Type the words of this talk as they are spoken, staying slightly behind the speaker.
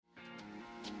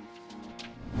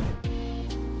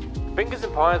Fingers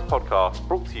and Pies podcast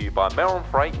brought to you by Meron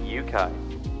Freight UK.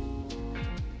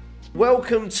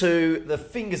 Welcome to the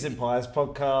Fingers and Pies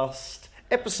podcast,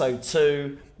 episode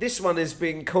 2. This one has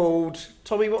been called,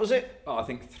 Tommy, what was it? Oh, I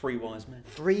think Three Wise Men.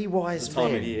 Three Wise It's Men. the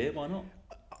time of year, why not?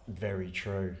 Very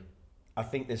true. I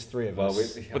think there's three of Well,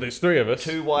 us. But there's three of us.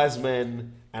 2 wise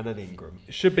men and an Ingram.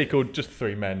 It should be called just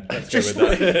three men. Let's Just go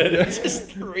with that.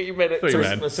 Just 3 men at Three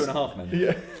men. Christmas. 2.5 men.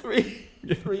 Yeah.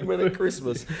 Three men at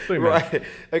Christmas. Three men. Right.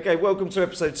 Okay, welcome to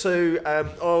episode 2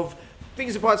 of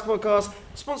Fingers and Pies podcast,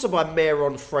 sponsored by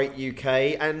Meron Freight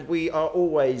UK, and we are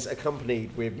always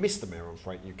accompanied with Mr. Meron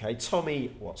Freight UK,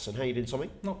 Tommy Watson. How you doing, Tommy?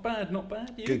 Not bad, not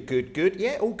bad. You? Good.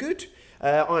 Yeah, all good.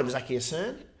 I'm Zaki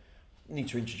Hassan. Need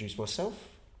to introduce myself.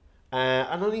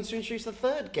 And I need to introduce the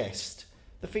third guest,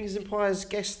 the Fingers and Pies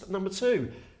guest number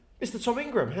 2, Mr. Tom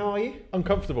Ingram. How are you?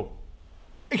 Uncomfortable.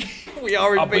 We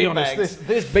are in I'll be honest. beanbags.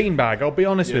 This beanbag, I'll be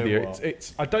honest You with know you. what?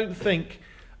 It's. I don't think.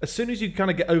 As soon as you kind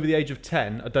of get over the age of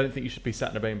 10, I don't think you should be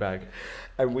sat in a beanbag.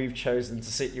 And we've chosen to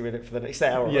sit you in it for the next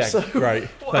hour or Yeah, so. great.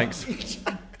 What Thanks. have you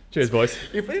done? Cheers, boys.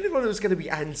 If anyone was going to be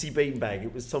anti-beanbag,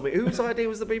 it was Tommy. Whose idea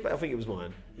was the beanbag? I think it was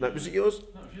mine. No, was it yours?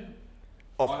 No, yeah.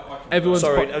 Everyone's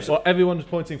Sorry, everyone's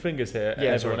pointing fingers here at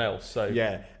Yeah, everyone sorry. else. So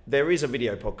Yeah, there is a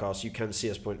video podcast. You can see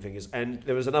us point fingers, and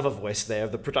there was another voice there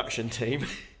of the production team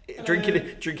drinking a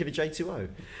J2O.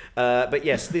 But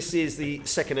yes, this is the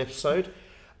second episode,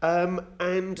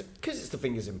 and because it's the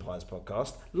Fingers and Pies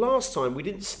podcast, last time we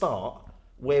didn't start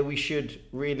where we should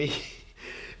really.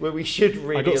 Where we should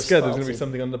really. I got have scared there was going to be started.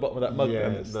 something on the bottom of that mug. Yeah,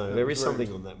 then. no, there is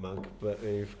something on that mug, but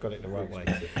we've got it the right way.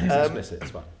 Explicit,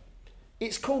 it's fine.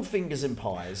 It's called Fingers and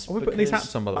Pies. Are we putting these because-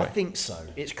 hats on, by the way? I think so.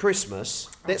 It's Christmas.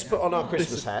 Let's put on our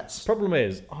Christmas hats. Problem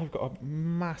is, I've got a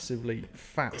massively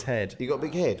fat head. You got a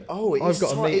big head. Oh, it I've is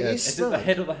got a tight. It meathead. is Is it the snug.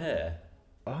 head or the hair?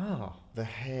 Ah, The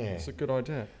hair. that's a good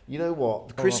idea. You know what?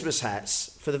 The Christmas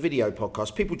hats for the video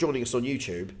podcast. People joining us on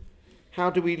YouTube.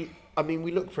 How do we? I mean,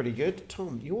 we look pretty good.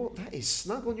 Tom, that is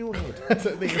snug on your head. I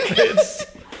don't think it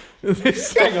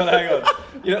fits. hang on.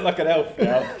 You look like an elf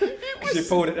now. Because you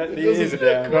pulled it, the ears are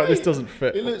down. Right, this doesn't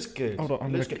fit. It looks good. Hold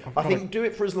on, It looks good. I think do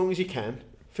it for as long as you can.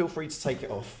 Feel free to take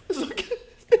it off.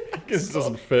 This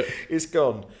doesn't fit. It's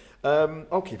gone.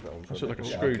 I'll keep it on for I a should look bit.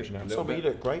 like a Scrooge now. little Tommy, you bit.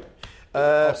 look great.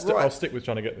 I'll Right. stick with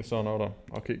trying to get this on. Hold on.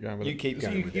 I'll keep going with it. You keep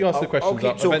going. with You it. ask the questions. I'll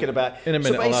keep up. talking about. In a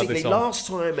minute, So I'll add basically, this on. last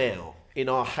time out, in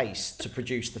our haste to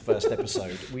produce the first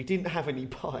episode, we didn't have any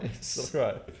pies. That's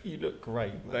right. You look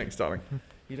great. Mate. Thanks, darling.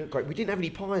 You look great. We didn't have any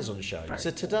pies on show, so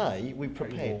today we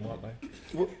prepared. Warm, aren't they?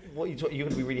 What are you talking? You're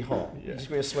going to be really hot. Yeah. You're just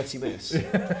be a sweaty mess.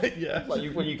 Yeah.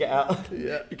 Like when you get out,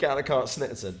 Yeah. you get out of the car at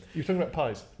Snetterton. You're talking about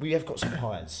pies. We have got some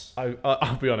pies.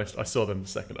 I'll be honest. I saw them the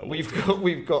second I walked.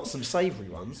 We've got some savoury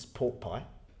ones, pork pie.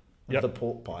 Yep. The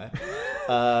pork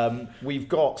pie. We've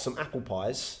got some apple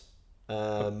pies.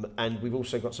 And we've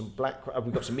also got some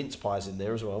we've got some mince pies in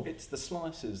there as well. It's the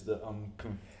slices that I'm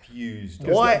confused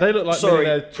Why? They look like Sorry,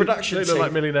 millionaire. production They look like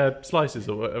team. millionaire slices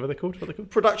or whatever they're called. What are they called?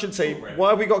 Production team, why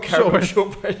have we got caramel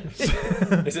shortbread?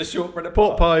 It's a shortbread of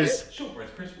Pork pie. pies.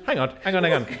 Hang on. Hang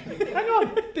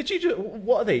on. Did you just?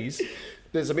 What are these?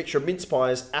 There's a mixture of mince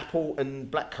pies, apple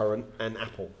and blackcurrant, and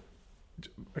apple.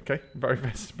 Okay. Very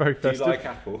festive. Very Do you festive. like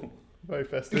apple? Very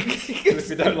festive. If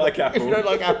you don't like apple. If you don't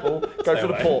like apple, go for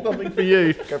the away. pork. Nothing for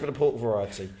you. Go for the pork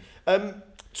variety.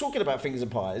 Talking about fingers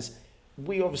and pies,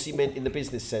 we obviously meant in the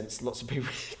business sense. Lots of people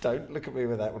don't look at me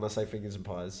with that when I say fingers and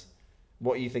pies.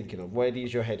 What are you thinking of? Where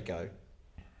does your head go?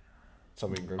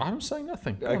 Tom Ingram. I'm saying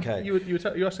nothing. Come on. Okay. You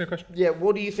asking a question. Yeah,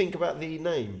 what do you think about the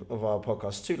name of our podcast?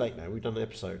 It's too late now. We've done an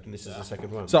episode, and this is the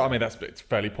second one. So I mean, it's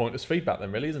fairly pointless feedback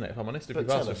then, really, isn't it? If I'm honest, if But you've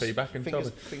asked tell for us. feedback and tell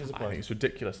Fingers- me, fingers and I think pies. it's a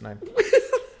ridiculous name.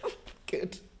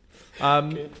 Good.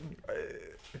 Um,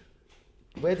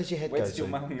 Where does your head Where go does your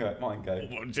to? mind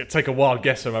go? take a wild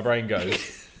guess where my brain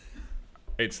goes.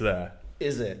 It's there.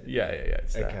 Is it? Yeah,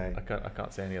 it's there. Okay. I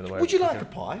can't say any other way. Would you like a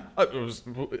pie? I was.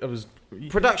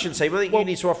 Production team, I think you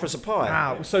need to offer us a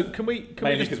pie. So can we?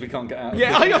 Mainly just, because we can't get out.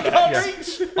 yeah, I can't Yeah.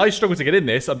 reach. I struggle to get in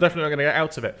this. I'm definitely not going to get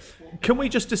out of it. Can we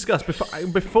just discuss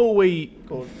before we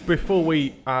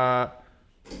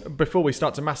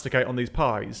start to masticate on these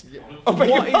pies?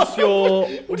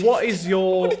 What is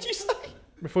your? What did you say?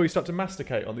 Before you start to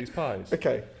masticate on these pies,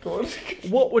 Okay, go on.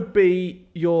 what would be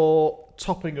your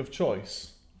topping of choice?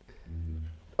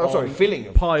 Oh, sorry, filling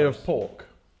of Pie of pork.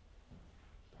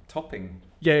 Topping.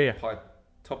 Yeah. Pie.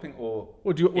 Topping or.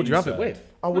 What do you have it insert?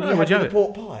 with? Oh, would No, you would have you the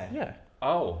have pork pie? Yeah.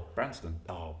 Oh, Branston.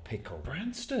 Oh, pickle.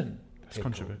 Branston. That's Pickle.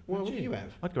 controversial. Well, what do you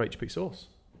have? I'd go HP sauce.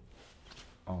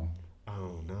 Oh.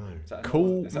 Oh no. Is that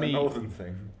Call is that me- a northern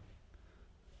thing?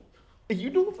 Are you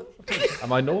northern?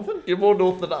 Am I northern? You're more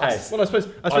north than us. Well, I suppose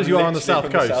I'm you are on the literally south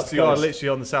from the coast. south You are coast. literally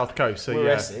on the south coast. So We're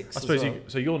yeah, Essex I suppose as you. well.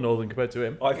 So you're northern compared to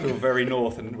him. I feel very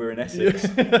north, and we're in Essex.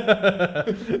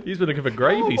 He's been looking for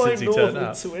gravy How am I since he turned northern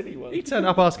up. to anyone? He turned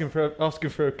up asking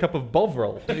for a cup of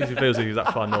bovril. He feels like he's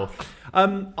that far north.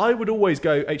 I would always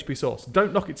go HP sauce.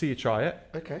 Don't knock it till you try it.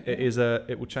 Okay.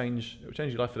 It will change your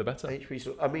life for the better. HP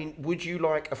sauce. I mean, would you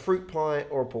like a fruit pie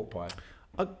or a pork pie?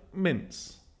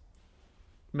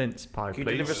 Mince pie, Can you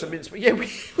please. deliver some mince pies? Yeah, we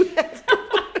have.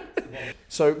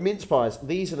 So mince pies.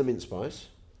 These are the mince pies.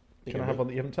 Can I have one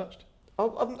that you haven't touched?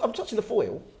 I'm touching the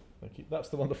foil. Thank you. That's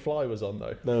the one the fly was on,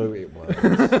 though. No, it was.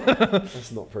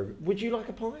 That's not proven. Would you like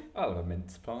a pie? I'll have a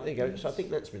mince pie. There you go. So I think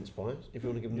that's mince pies. If you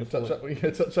want to give them You the touch foil. that? You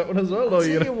gonna touch that one as well? I'll Or tell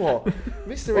you you gonna... what,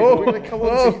 Mr. Ingram, we're going to come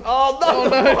on to... Oh, no,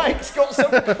 the mic's got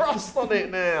some crust on it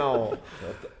now.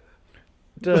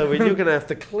 Derwin, you're going to have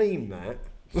to clean that.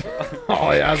 Oh,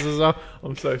 it has as well.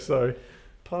 I'm so sorry.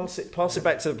 Pass it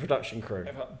back to the production crew.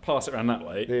 If I pass it around that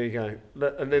way. There you go.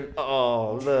 Look, and then,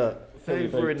 look,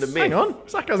 they've ruined the myth. Hang on,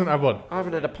 Zach hasn't had one. I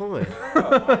haven't had a pie.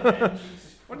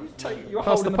 What do you take? You're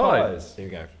Pass holding the the pie. pies. There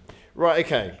you go. Right,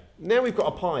 okay. Now we've got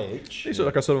a pie each. These look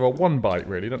like a sort of a one bite,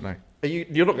 really, don't they?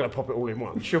 You're not going to pop it all in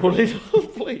one, surely?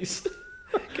 Please.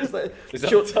 Is that a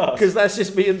task? Because that's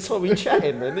just me and Tommy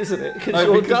chatting then, isn't it? Because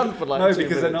you're done for like no, 2 because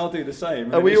minutes. then I'll do the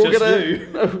same. Are we all going going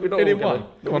to... No, we're not Hit all in going one. to...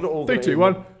 Come We're not all on, 3, gonna 2, hit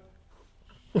 1.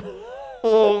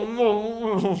 Oh,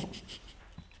 no.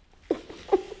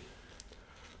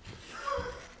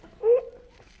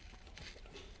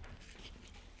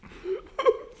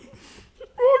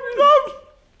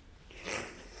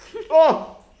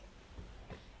 Oh!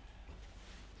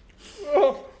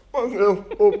 Oh!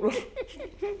 Oh!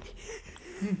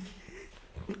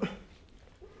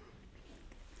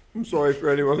 I'm sorry for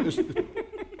anyone listening.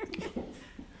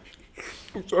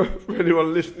 I'm sorry for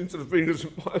anyone listening to the Fingers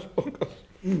and Pies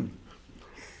podcast.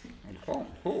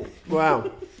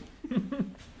 Wow.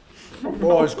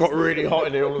 Oh, it's got really hot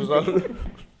in here all of a sudden.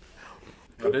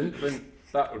 I didn't think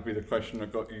that would be the question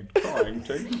that got you trying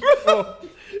to.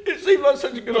 It seemed like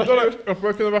such a good I've done idea. it. I've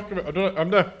broken the back of it. I've done it. I'm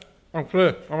there. I'm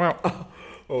clear. I'm out.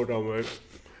 Well done, mate.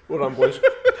 Well done, boys.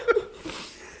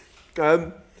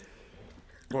 Well,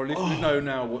 at least we know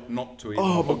now what not to eat.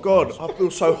 Oh on my podcast. god, I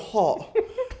feel so hot.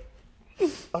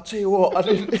 I'll tell you what, I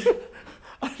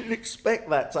didn't expect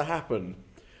that to happen.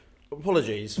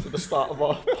 Apologies for the start of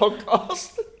our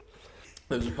podcast.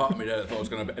 There was a part of me there that thought I was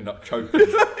going to end up choking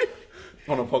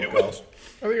on a podcast.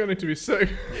 I think I need to be sick.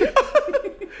 I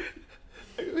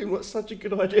think it was such a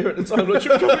good idea at the time. Like,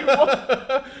 you're going,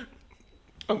 what?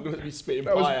 I'm going to be spitting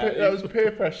pie at That you. was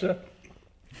peer pressure.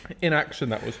 In action,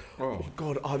 that was. Oh.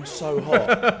 God, I'm so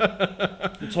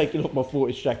hot. I'm taking off my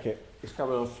Fortis jacket. It's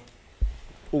coming off.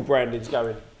 All branding's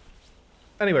going.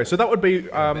 Anyway, so that would be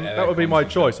my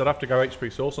content. choice. I'd have to go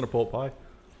HP sauce on a pork pie.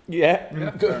 Yeah.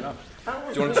 Yeah, fair enough. Do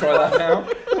you want to try that now?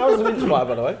 How's the mince pie,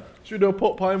 by the way? Should we do a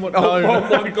pork pie and what? Oh,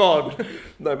 No. my God.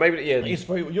 No, maybe at the end. It's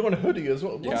very- You're on a hoodie as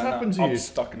well. What's Yeah, no, happened to I'm you?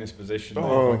 stuck in this position.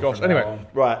 Oh my gosh. From now Anyway. on.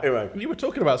 Right, anyway. You were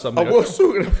talking about I something. was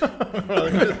talking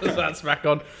about... That's back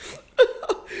on.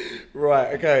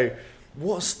 Right, okay.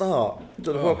 What a start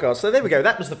to the podcast. So there we go.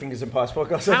 That was the Fingers and Pies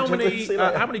podcast. How See you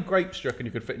later. many grapes do you reckon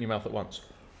you could fit in your mouth at once?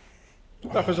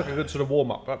 That feels like a good sort of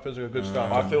warm up. That feels like a good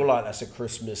start. I feel like that's a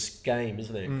Christmas game,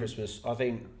 isn't it? Christmas. I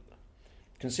think,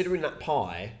 considering that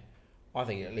pie, I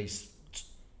think at least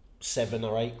 7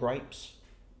 or 8 grapes.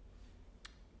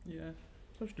 Yeah,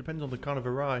 It depends on the kind of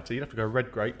variety. You'd have to go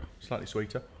red grape, slightly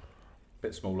sweeter,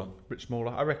 bit smaller. a bit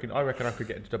smaller. I reckon I could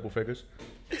get into double figures.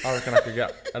 I reckon I could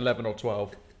get 11 or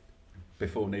 12.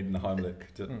 Before needing the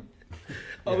Heimlich.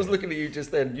 I was looking at you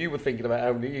just then. You were thinking about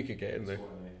how many you could get in there.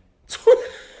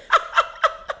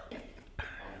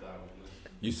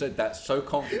 You said that so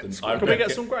confident. Can we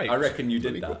get some grapes? I reckon you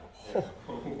did that.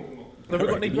 Have we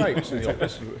got any grapes in the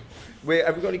office? Have we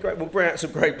got any grapes? We'll bring out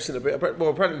some grapes in a bit. Well,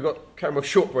 apparently we've got caramel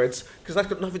shortbreads because that's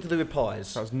got nothing to do with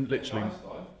pies. That was literally.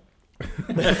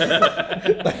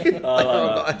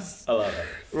 Nice. I like that.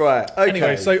 Right. Okay.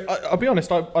 Anyway, so I'll be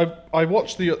honest. I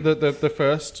watched the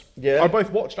first. Yeah. I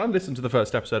both watched and listened to the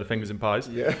first episode of Fingers and Pies.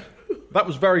 Yeah. That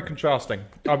was very contrasting.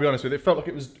 I'll be honest with you. It felt like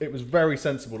it was very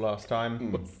sensible last time.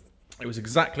 But it was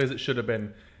exactly as it should have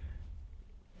been.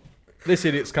 This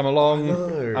idiot's come along,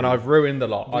 and I've ruined the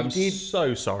lot. I'm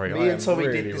so sorry. Me I and am Tommy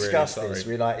really, did discuss really this.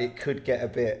 sorry. We're like, it could get a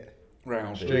bit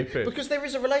Round. Stupid. because there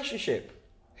is a relationship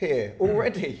here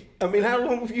already. I mean, how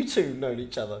long have you two known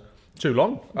each other? Too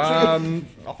long. I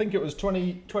think it was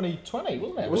 2020,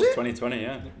 wasn't it? Was it 2020?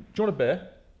 Yeah. Do you want a beer?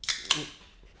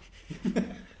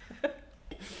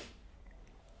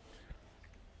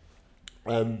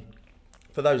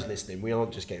 For those listening, we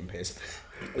aren't just getting pissed.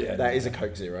 Yeah, That is a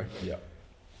Coke Zero. Yeah.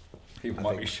 People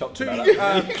might be shocked Two- about that.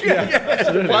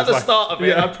 Absolutely. By It's the like- start of it,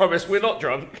 yeah. I promise we're not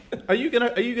drunk. Are you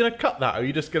gonna cut that? Or are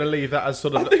you just gonna leave that as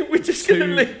sort of I think we're just going to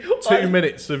leave. 2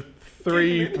 minutes of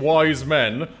three wise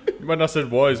men? When I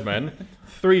said wise men,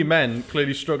 3 men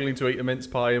clearly struggling to eat a mince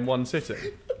pie in one sitting.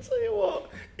 I'll tell you what,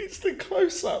 it's the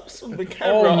close-ups on the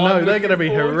camera. Oh no, I'm they're going to be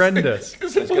looking forward to. horrendous.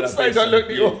 Because at There's one gonna stage be I looked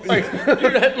at your some- face, you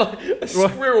had like a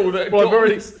squirrel that Well, I've got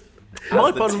already. this.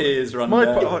 My the tears run my,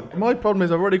 down. my problem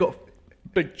is I've already got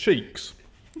big cheeks.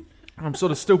 I'm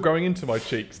sort of still going into my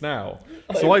cheeks now.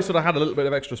 So I sort of had a little bit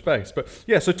of extra space. But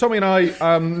yeah, so Tommy and I,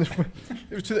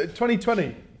 it was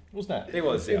 2020, wasn't it? It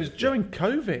was, It yeah. was during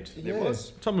COVID. It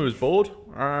was. Tommy was bored,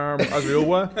 as we all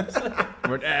were.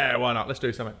 We went, why not? Let's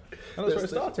do something. And that's where it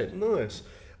started. Nice.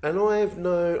 And I've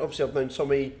known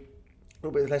Tommy a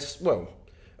little bit less, well,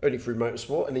 only through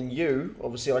motorsport. And then you,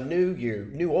 obviously I knew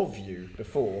of you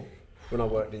before when I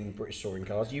worked in British Touring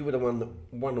Cars. You were the one that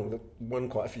won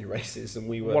quite a few races, and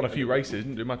we were Won a few races,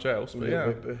 didn't do much else, a but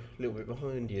little, yeah. little bit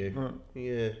behind you. Right.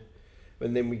 Yeah.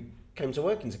 And then we came to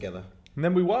working together. And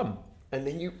then we won. And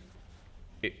then you,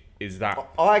 Is that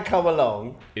I come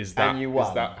along, is that and you won.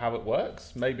 is that how it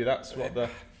works? Maybe that's what the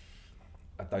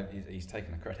I don't. He's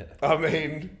taking the credit. I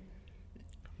mean,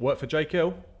 work for Jake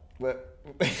Hill. well,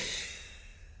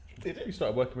 You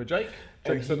started working with Jake.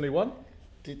 Jake suddenly won.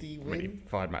 did he I mean, he win?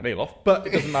 fired Matt Neal off, but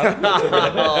it doesn't matter.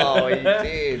 Oh, he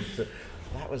did.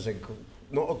 That was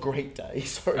not a great day.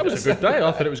 Sorry. That was a good day.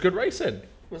 I thought it was good racing.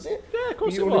 Was it? Yeah, of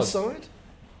course Were you it on was. his side?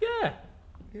 Yeah.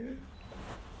 Yeah.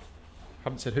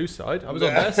 Haven't said whose side. I was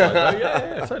on their side. Though.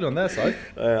 Yeah, totally on their side.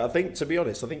 I think, to be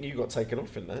honest, you got taken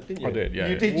off in that, didn't you? I did, yeah.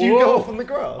 You did. You Whoa. go off on the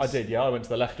grass. I did. Yeah, I went to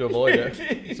the left to avoid it.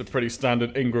 It's a pretty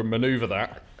standard Ingram manoeuvre.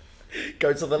 That.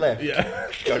 Go to the left. Yeah.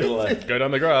 Go to the left. Go down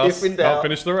the grass. If in doubt. Can't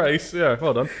finish the race. Yeah.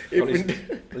 Well done. If At least,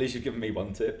 in, at least you've given me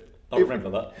one tip. I'll remember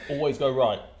that. Always go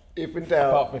right. if in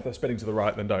doubt, Apart from if they're spinning to the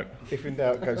right, then don't.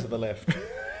 go to the left.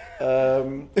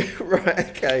 Right.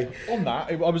 Okay. On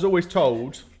that, I was always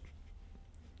told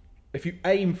if you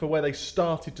aim for where they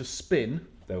started to spin,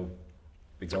 They'll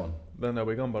be gone. then they'll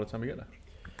be gone by the time you get there.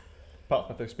 Apart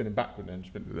from if they're spinning backward, then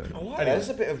spin. I like that. Anyway, There's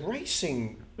a bit of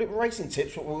little racing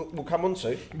tips. What we'll come on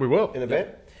to we will. in a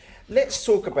bit. Let's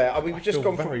talk about. I mean, we've just feel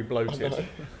gone very from, bloated. I know.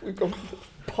 We've gone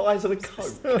pies and a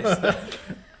Coke.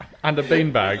 And a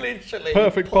beanbag. Literally.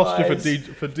 Perfect posture pies,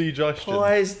 for digestion.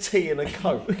 Pies, tea, and a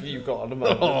Coke. You've got at the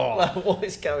moment. Oh. Like, what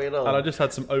is going on? And I just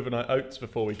had some overnight oats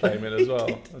before we came in as well.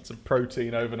 Had some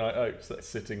protein overnight oats. That's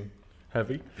sitting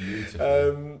heavy.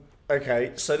 Beautiful.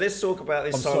 Okay, so let's talk about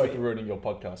this I'm time. sorry for ruining your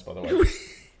podcast, by the way.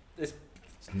 It's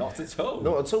not at all.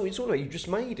 Not at all. It's all right. You just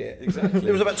made it. Exactly.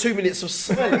 There was about 2 minutes of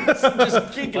silence,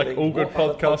 just giggling. Like all good What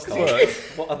other podcasts work.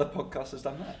 What other podcast has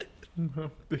done that?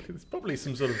 It's probably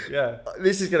some sort of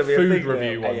This is going to be food a thing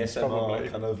review now. one, ASMR probably.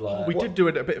 kind of like. We did do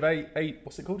a bit of a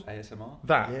what's it called? ASMR.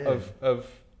 That Yeah.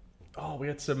 of we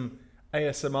had some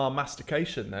ASMR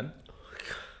mastication then.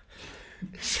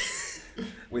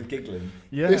 With giggling.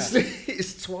 Yeah.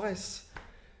 It's twice.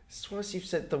 It's twice you've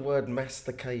said the word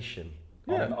mastication.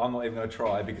 Yeah. I'm not even going to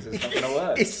try because it's not going to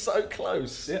work. It's so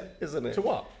close, Yeah. isn't it? To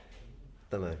what?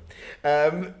 Don't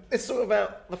know. Let's talk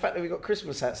about the fact that we've got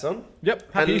Christmas hats on.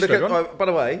 Yep. Happy And Easter, look at, everyone. by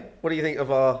the way, what do you think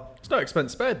of our? It's no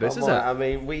expense spared, this, is our- it? I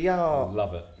mean, we are.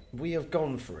 Love it. We have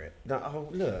gone for it. Now, oh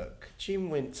look, Jim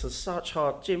went to such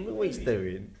hard. Jim, look what he's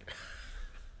doing.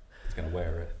 It's going to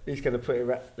wear it. He's going to put it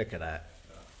right. Look at that.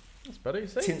 That's better, you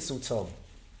see. Tinsel Tom.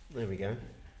 There we go.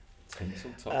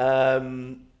 Tinsel top.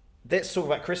 Let's talk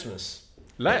about Christmas.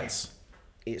 Let's.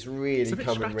 It's really It's a bit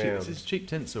coming scratchy. round. This is cheap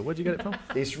tinsel. Where'd you get it from?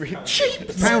 It's really cheap.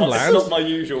 Poundland. It's not my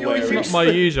usual You're wear. used- Not my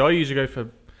usual. I usually go for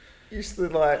Used to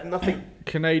like nothing.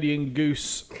 Canadian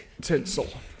goose tinsel.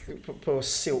 Poor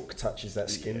silk touches that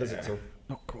skin, does it, Tom?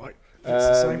 Not quite. It's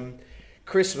the same.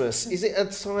 Christmas. Is it a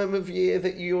time of year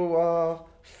that you are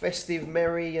festive,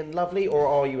 merry, and lovely, or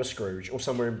are you a Scrooge, or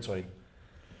somewhere in between?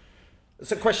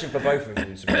 It's a question for both of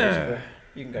you. To be honest, but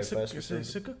you can go first.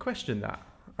 It's a good question, that.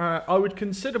 I would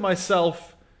consider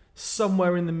myself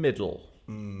somewhere in the middle.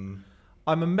 I'm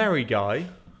a merry guy,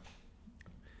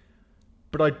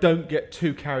 but I don't get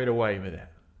too carried away with it.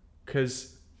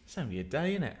 Because it's only a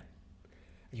day, innit?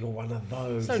 You're one of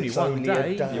those. It's only one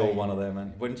a day. You're one of them,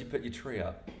 man. When did you put your tree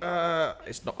up?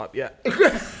 It's not up yet.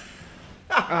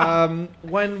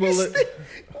 When will it...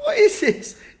 What is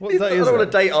this? What I day is don't want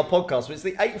it? to date our podcast, but it's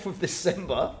the 8th of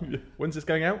December. When's this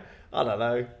going out? I don't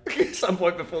know. Some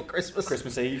point before Christmas.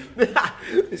 Christmas Eve.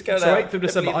 It's going So out 8th of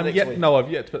December. definitely next week.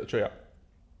 I've yet to put the tree up.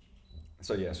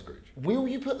 So yeah, Scrooge. Will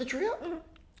you put the tree up?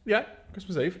 Yeah,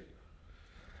 Christmas Eve.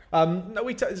 No,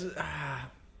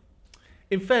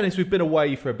 in fairness, we've been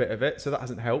away for a bit of it, so that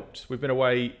hasn't helped. We've been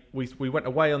away. We went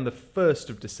away on the 1st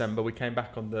of December. We came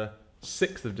back on the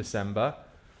 6th of December.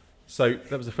 So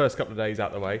that was the first couple of days out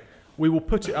of the way. We will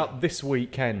put it up this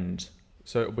weekend,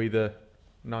 so it'll be the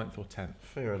 9th or 10th.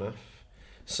 Fair enough.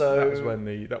 So that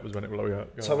was when it will go.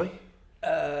 Tommy?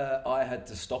 I had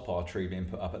to stop our tree being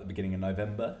put up at the beginning of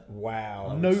November.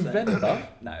 Wow. November?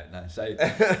 No. So,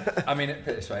 I mean,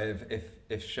 put it this way: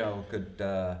 if Shell could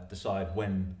decide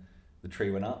when the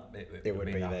tree went up, it would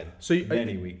be then. So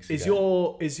many weeks. Is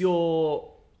ago.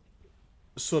 your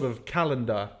sort of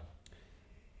calendar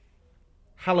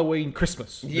Halloween,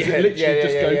 Christmas? Does it literally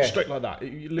just go straight like that?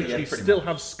 You literally still much.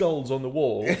 have skulls on the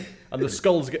wall, and the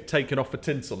skulls get taken off for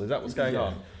tinsel. Is that what's going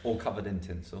on? All covered in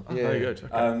tinsel. Oh, very good.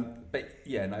 Okay. But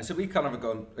yeah, no. So we kind of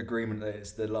got an agreement that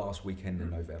it's the last weekend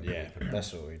in November. Yeah,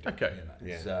 that's what we do. Okay.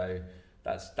 You know, So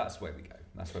that's where we go.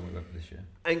 That's where we went for this year.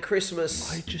 And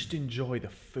Christmas. I just enjoy the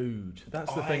food.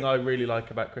 That's the thing I really like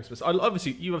about Christmas. You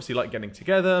obviously like getting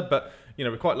together, but you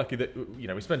know we're quite lucky that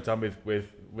we spend time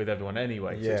with everyone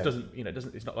anyway. So it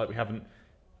doesn't it's not like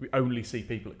we only see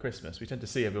people at Christmas. We tend to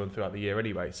see everyone throughout the year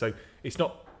anyway. So it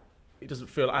doesn't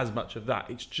feel as much of that.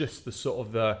 It's just the sort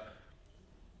of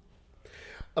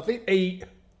I think eat,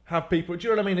 have people. Do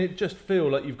you know what I mean? It just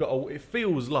feels like it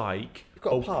feels like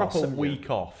got a a pass, proper haven't you? week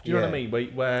off. Do you know what I mean?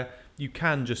 Where you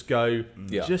can just go,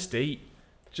 Yeah. just eat,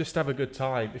 just have a good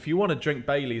time. If you want to drink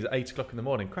Baileys at 8 o'clock in the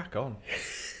morning, crack on.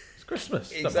 It's Christmas.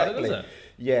 Doesn't matter, exactly. does it?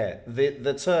 Yeah,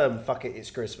 the term "fuck it,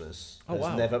 it's Christmas" Oh, has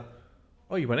wow. never.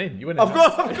 Oh, you went in. You went in. I've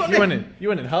hard. got You in. went in. You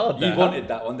went in hard. You there. wanted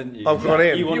that one, didn't you? I've got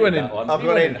in. You You wanted went in. that one. I've You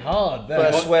got went in. in hard there.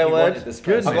 First swear You word. wanted this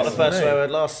Goodness I got the first me. swear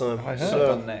word last time. I heard. I've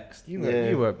So, gone next. You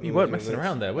Yeah. weren't messing Yes.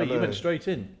 around there, were you? I You went know. straight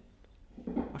in.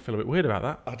 I feel a bit weird about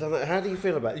that. I don't know. How do you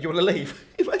feel about it? You want to leave?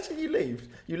 Imagine you leave.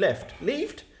 You left.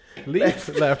 Leaved? Left.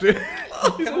 He's Can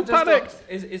I all just panicked.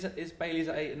 ask, is Bailey's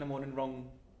at 8 in the morning wrong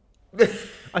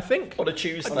I think On a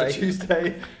Tuesday. on a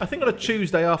Tuesday? I think on a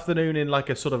Tuesday afternoon in like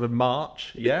a sort of a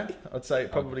March, yeah, I'd say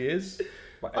it probably is.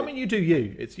 Well, I mean, you do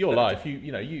you. It's your life.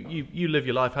 You live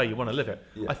your life how you want to live it.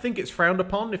 Yeah. I think it's frowned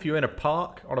upon if you're in a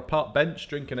park on a park bench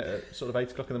drinking it at sort of 8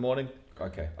 o'clock in the morning.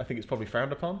 Okay, I think it's probably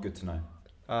frowned upon. good to know.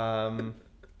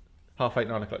 8:30,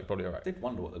 9 o'clock, you're probably all I right. did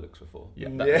wonder what the looks were for. Yeah,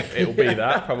 Yeah. it'll be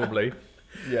that probably.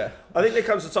 Yeah. I think there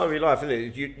comes a time in your life, isn't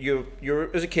it?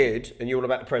 You're as a kid and you're all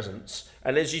about the presents,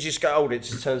 and as you just get older, it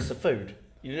just turns to food.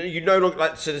 You no longer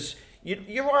like so.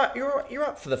 You're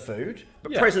up for the food,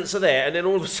 but Yeah. presents are there, and then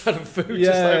all of a sudden food Yeah,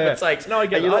 just yeah, yeah. overtakes. No, I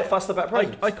get and you're that. not fussed about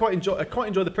presents. I quite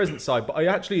enjoy the present side, but I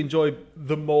actually enjoy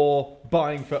the more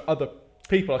buying for other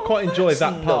people. I quite enjoy That's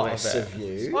that part nice of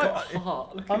it. you.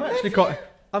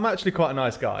 I'm actually quite a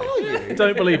nice guy.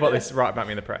 Don't believe what they write about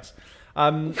me in the press.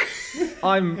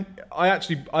 I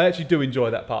actually do enjoy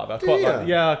that part of it.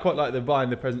 I quite like the buying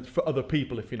the presents for other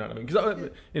people, if you know what I mean.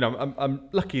 Because I'm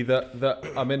lucky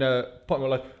that I'm in a point in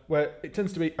my life where it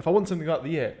tends to be if I want something like the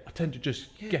year, I tend to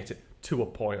just get it to a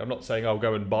point. I'm not saying I'll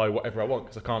go and buy whatever I want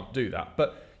because I can't do that.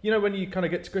 But when you kind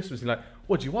of get to Christmas, you're like,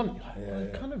 what do you want? You're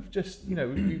like, kind of just you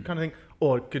kind of think,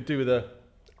 I could do with a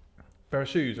pair of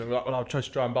shoes. I'm like, well, I'll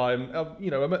just try and buy them.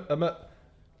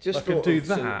 Just I can do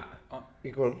that.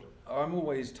 You go on. I'm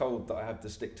always told that I have to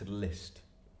stick to the list.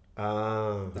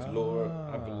 Ah. Does Laura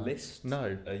have a list?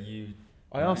 No. Are you?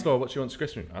 I asked Laura what she wants for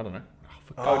Christmas. I don't know.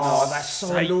 Oh, that's so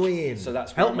sake. annoying. So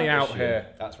that's where Help I'm me at out this year. here.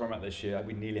 That's where I'm at this year.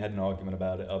 We nearly had an argument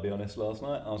about it. I'll be honest. Last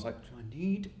night, I was like, "Do I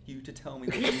need you to tell me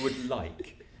what you would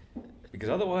like? Because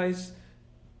otherwise,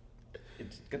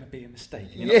 it's going to be a mistake.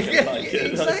 And you're not gonna like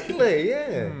it." exactly.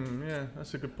 Yeah. Yeah,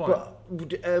 that's a good point. But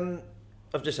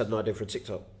I've just had an idea for a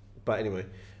TikTok. But anyway,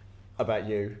 about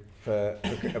you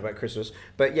about Christmas.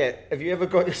 But yeah, have you ever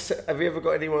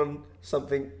got anyone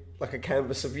something like a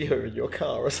canvas of you in your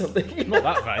car or something? Not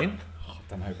that vain.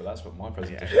 I don't know, but that's what my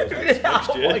presentation was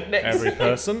next year. Like next- Every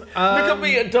person. Look at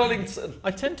me at Donington.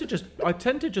 I tend to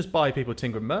just buy people Tom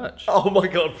Ingram merch. Oh my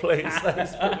god, please!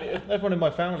 That's brilliant. Everyone in my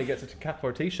family gets a cap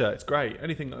or a t-shirt. It's great.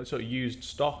 Anything that's sort of used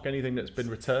stock, anything that's been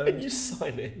And returned. you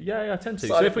sign it. Yeah, I tend to.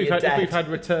 Sign So it if for we've your had dad.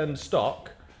 returned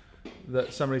stock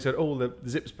that somebody said, the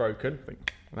zip's broken, I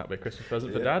think that'd be a Christmas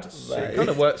present for Yeah, Dad. that It kind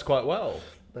of works quite well.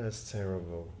 That's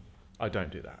terrible. I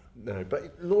don't do that. No,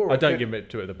 but Laura. I don't could- give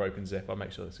it to it the broken zip. I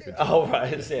make sure it's a good. Oh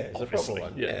right, it's a proper Obviously,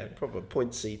 one. yeah. Yeah, proper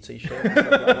point C t-shirt, and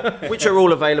stuff like that. Which are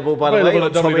all available by the way. Available on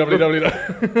at Tom Ingram.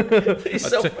 www. It's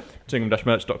so-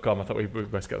 Tingham-merch.com. I thought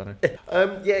we'd best get that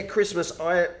in. Yeah, Christmas.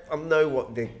 I know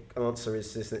what the answer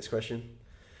is to this next question.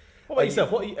 What about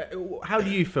yourself? How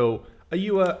do you feel? Are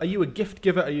you a gift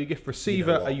giver? Are you a gift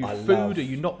receiver? You know what? Are you I food? love- Are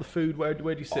you not the food? Where do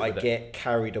you sit I with it? get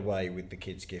carried away with the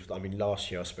kids' gift. I mean,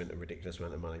 last year I spent a ridiculous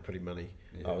amount of money putting money.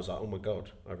 I was like, oh my god,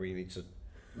 I really need to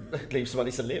Leave some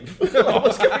money to live. Like,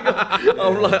 what's going on?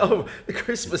 I'm like, oh, the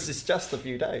Christmas is just a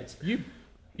few days.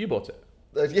 You bought it.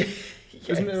 Yeah,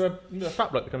 Isn't there a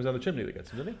fat bloke that comes down the chimney that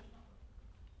gets him, doesn't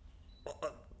he?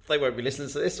 They won't be listening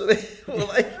to this, will they? Will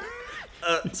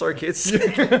they? Sorry, kids.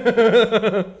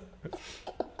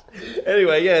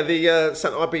 Anyway, yeah, the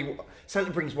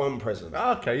Santa brings one present.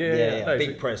 Okay, yeah. No,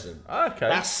 big present. Okay.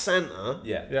 That's Santa.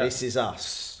 Yeah. This is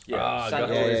us. Yeah, Santa,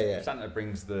 gotcha. always, Santa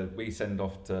brings we send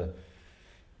off to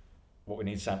what we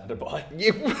need Santa to buy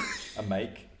Yeah. and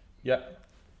make. Yeah.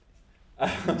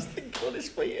 I was thinking on his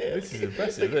feet here. This is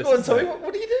impressive. Go on, Tommy,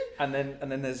 what do you do? And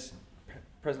then there's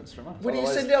presents from us. When do you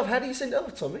send it off? How do you send it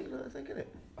off, Tommy? No, I don't get it.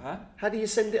 Huh? How do you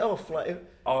send it off? Like,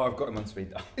 Oh, I've got him on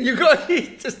speed dial. you got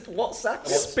just WhatsApp?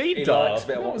 Speed He dial. likes a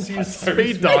bit of No one's WhatsApp. used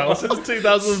speed dial since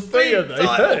 2003, have they?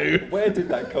 No. Where did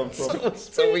that come from?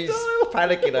 Tommy's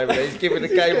panicking over there. He's giving the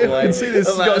game away. You can see this.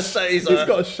 He's He's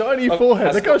got a shiny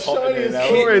forehead. Look how got hot in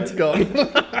shiny here his now.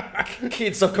 forehead's gone.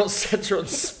 Kids, I've got Santa on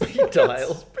speed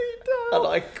dial. Speed And dial.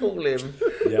 I call him,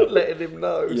 Yep. letting him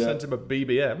know. Yeah. Sent him a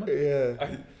BBM.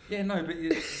 Yeah. Yeah, no, but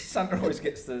Santa always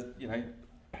gets the,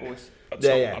 always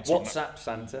Yeah. WhatsApp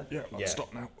Santa. Yeah, Yeah.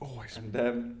 stop now. Always.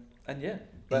 And yeah,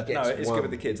 but no, gets it's one. good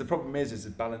with the kids. The problem is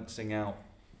balancing out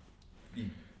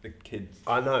the kids.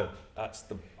 I know. That's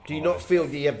the. Do you not feel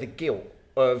that you have the guilt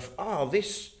of,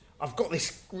 I've got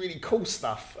this really cool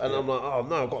stuff, and I'm like, oh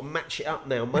no, I've got to match it up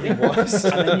now, money wise.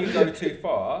 And then you go too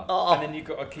far, Oh. and then you've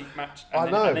got to keep match. I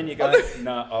And know. And then you go,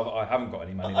 no, I haven't got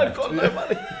any money I've left. got no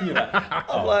money. You're like, I'm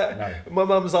oh, like, no. my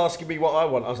mum's asking me what I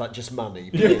want. I was like, just money,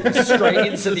 please. Straight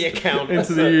into the account.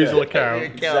 Into the usual account.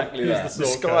 Exactly that. The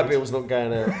sort Sky code. bill's not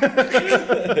going out.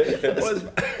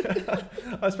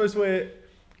 I suppose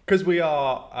because we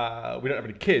don't have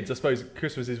any kids. I suppose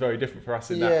Christmas is very different for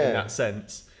us in that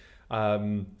sense.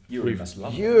 Yuri must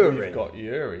love it. We've got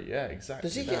Yuri, yeah, exactly.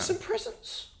 Does he that. get some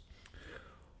presents?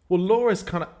 Well, Laura's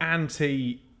kind of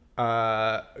anti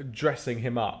dressing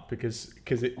him up because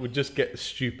it would just get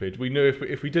stupid. We knew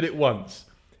if we did it once,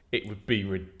 it would be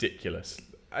ridiculous,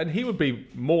 and he would be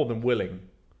more than willing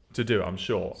to do it, I'm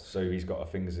sure. So he's got a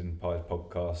Fingers in Pies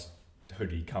podcast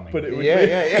hoodie coming. But it would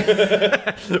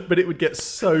Yeah. but it would get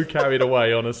so carried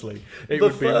away, honestly. It The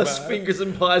would be first mad. Fingers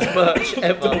and Pies merch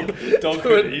ever. Dog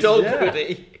To a hoodies. dog Yeah.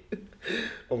 hoodie.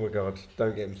 Oh my god,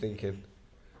 don't get him thinking.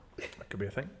 That could be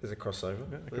a thing. There's a crossover.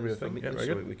 Yeah, that could be a thing. Yeah, That's very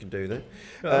good. something we can do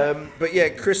there. But yeah,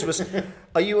 Christmas.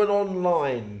 Are you an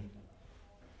online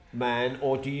man,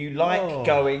 or do you like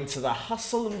going to the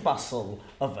hustle and bustle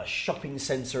of a shopping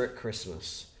centre at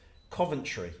Christmas?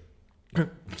 Coventry.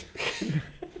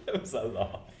 That was a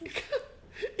laugh.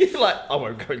 You're like, I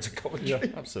won't go into Coventry. Yeah,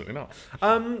 absolutely not.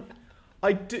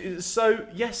 I do. So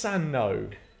yes and no.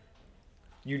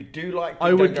 You do like.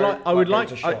 I would like. I would going like.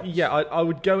 to shops? I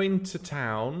would go into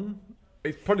town.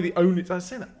 It's probably the only. I was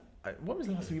saying that. When was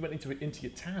the last time you went into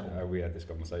your town? We had this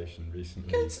conversation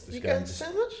recently. You going to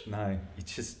so much? No, you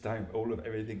just don't.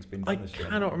 Everything's been I done this year.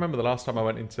 cannot remember the last time I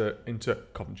went into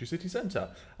Coventry City Centre.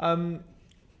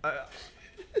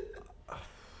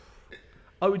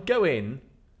 I would go in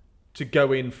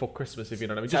for Christmas, if you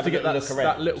know what I mean, just Have to a get look that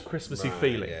around. little Christmassy Right,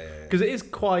 feeling, yeah. because it is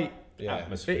quite. Yeah.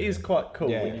 Atmosphere. It is quite cool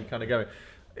Yeah. when you kind of go.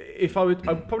 If I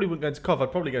probably wouldn't go into Cov.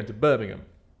 I'd probably go into Birmingham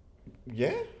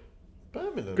Yeah.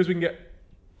 Birmingham. because we can get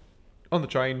on the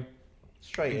train.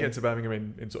 Straight You in. get to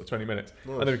Birmingham in sort of 20 minutes,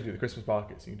 Nice. and then we can do the Christmas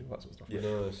markets. You can do that sort of stuff. Yeah.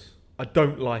 Nice. I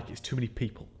don't like it's too many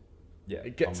people. Yeah,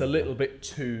 It gets a little bit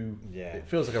too. Yeah. It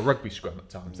feels like a rugby scrum at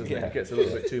times. Doesn't it? Yeah. It gets a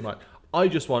little bit too much. I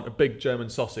just want a big German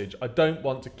sausage. I don't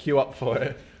want to queue up for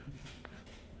it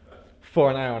for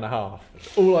an hour and a half.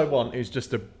 All I want is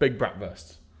just a big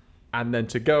bratwurst, and then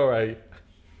to go away.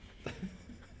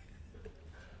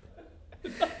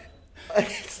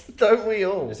 Don't we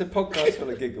all? It's a podcast full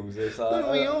of giggles. It's like,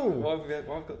 Don't we all? Why have I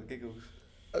got the giggles?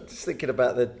 I'm just thinking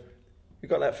about we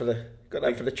got that for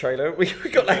the trailer. haven't we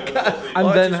got that.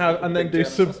 And then big do German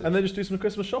some sausage. and then just do some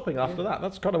Christmas shopping after that.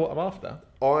 That's kind of what I'm after.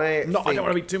 I I don't think want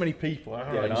to be too many people.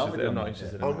 I'm Yeah, not no, interested. I'm not I'm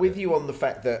interested. I'm with you on the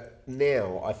fact that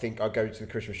now I think I go to the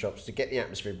Christmas shops to get the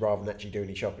atmosphere rather than actually do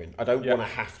any shopping. I don't Yeah. want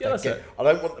to have to Yeah, that's get. it. I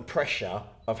don't want the pressure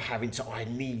of having to. I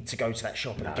need to go to that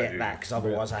shop and get that because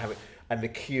otherwise I have it. And the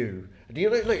queue. Do you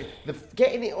know? Look,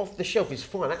 getting it off the shelf is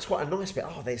fine. That's quite a nice bit.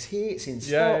 Oh, there's here. It's in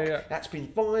stock. Yeah. That's been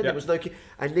fine. Yeah. There was no queue.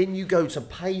 And then you go to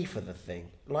pay for the thing.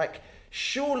 Like,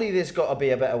 surely there's got to be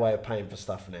a better way of paying for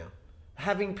stuff now.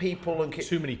 Having people and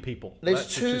Too many people. There's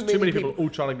It's too just many too many people people. all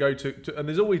trying to go to, and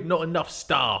there's always not enough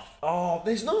staff. oh,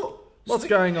 there's not. What's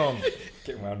going on?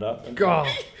 Getting wound up. God.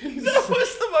 That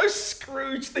was the most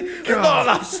Scrooge thing. There's not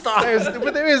enough stuff.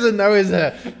 But there isn't, though, is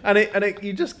there? And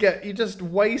you just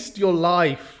waste your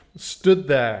life stood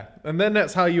there, and then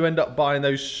that's how you end up buying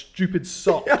those stupid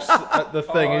socks at the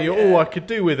thing. And I could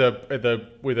do with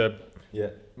a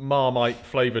Marmite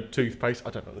flavoured toothpaste. I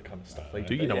don't know the kind of stuff they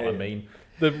do. You know what I mean?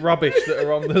 The rubbish that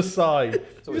are on the side.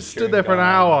 You stood there for an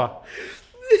hour.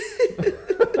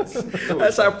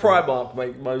 That's how Primark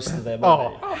make most of their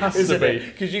money. Has to be.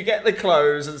 Because you get the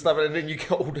clothes and stuff, and then you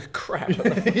get all the crap.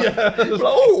 Like,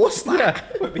 what's that?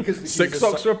 Yeah. Because $6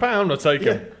 socks for £1. I'll take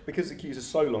them. Because the queues are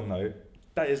so long, though,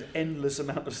 that is endless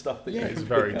amount of stuff that you it's can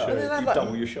very pick up. true. You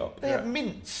double your shop. They have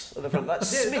mints at the front, like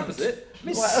Smint. That was it.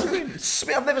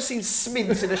 Smint. I've never seen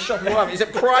Smint in a shop in my life. It's at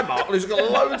Primark, and it's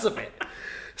got loads of it.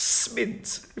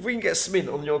 Smint. If we can get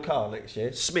Smint on your car next year,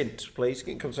 Smint, please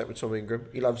get in contact with Tom Ingram.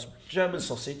 He loves German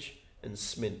sausage and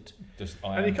Smint.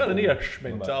 And you kind of need a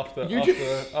schmint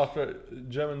after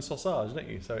German sausage, don't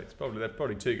you? So they're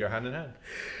probably two go hand in hand.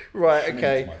 Right. Schmint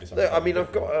Okay. might be something I mean,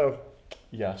 I've got a.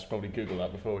 Yeah, I should probably Google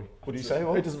that before we. What do you say?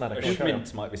 What? It doesn't matter. A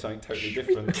schmint might be something totally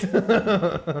different.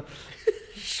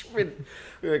 Schmint.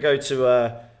 We're going to go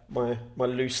to my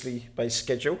loosely based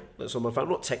schedule that's on my phone. I'm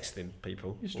not texting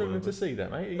people. You're struggling to see that,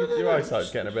 mate. Your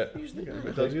eyesight's getting a bit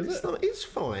dodgy, is it? It's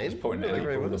fine. Pointing at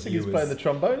Very people. well. I think he's playing the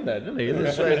trombone there, didn't he?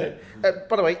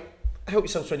 By the way, help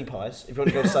yourself to any pies if you want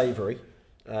to go savoury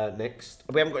next.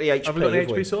 We haven't got the HP. Have we got the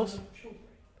have we? HP sauce?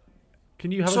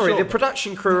 Can you have Sorry, a the short?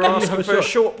 production crew are Can you asking have a for a short?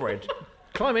 shortbread.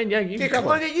 Climb in, yeah. You Come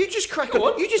on, you just crack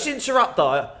on. You just interrupt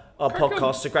our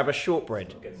podcast to grab a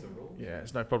shortbread. Yeah,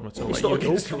 it's no problem at all. It's mate. not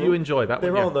against the You rule. enjoy that.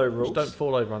 There won't are you? no Just rules. don't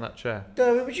fall over on that chair.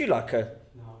 No, would you like a?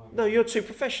 No, you're too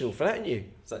professional for that, aren't you?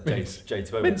 Is that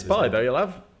J2O? Mince pie, though, you'll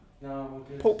have. No, I'm all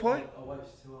good. Pork pie? I'll wait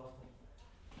till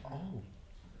after.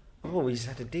 Oh, he's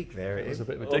had a dig there. It It was is. a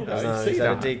bit of a dig. No, though. he's See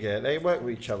had a that? dig there. They work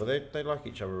with each other. They like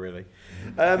each other really.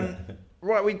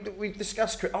 Right, we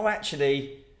discussed. Oh,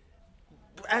 actually,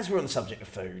 as we're on the subject of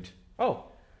food, Oh,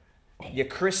 your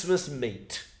Christmas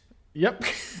meat. yep.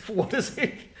 What does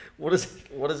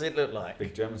it look like?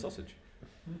 Big German sausage.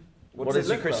 What does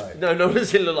your Christmas? No, what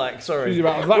does it look like? Sorry. Usually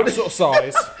about that sort of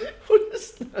size.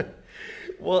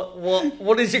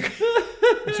 What is your?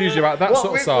 It's usually about that sort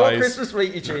of What size. Christmas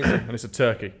meat you choosing? And it's a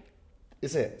turkey.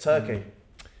 Is it turkey?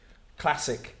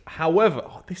 Classic. However,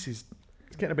 it's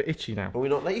getting a bit itchy now. Are we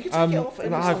not? You can take it off.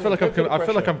 No, I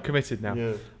feel like I'm committed now.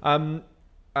 Yeah.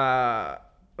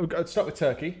 I'd start with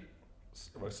turkey.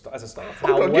 As a starter.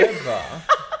 However,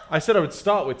 I said I would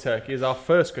start with turkey as our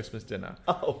first Christmas dinner.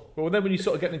 Oh. But then when you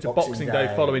sort of get into Boxing Boxing Day,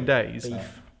 Day, following days,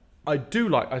 beef. I do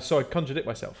like. I conjured it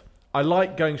myself. I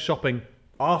like going shopping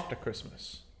after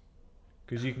Christmas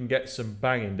because you can get some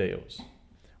banging deals.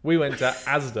 We went to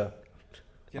Asda,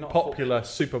 You're not popular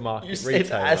supermarket You said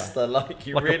retailer. Asda like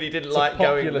you Like really didn't it's like a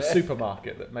going popular there.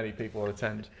 supermarket that many people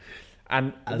attend.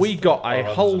 And we got a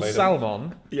whole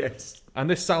salmon, Yes. and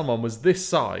this salmon was this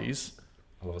size,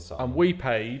 I love a salmon. and we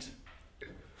paid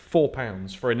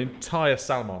 £4 for an entire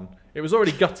salmon. It was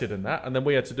already gutted and that, and then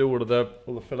we had to do all the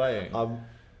filleting.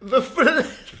 The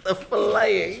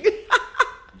filleting.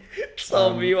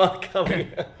 Tom, you are coming.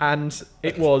 And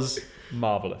it was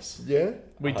marvellous. Yeah.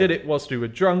 We did it whilst we were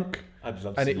drunk, I'd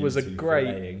love and to it see was you a two great.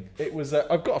 filleting. It was.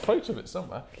 I've got a photo of it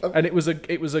somewhere, and it was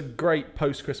a great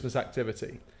post-Christmas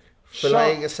activity.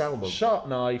 Filleting a salmon. Sharp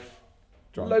knife,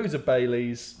 loads of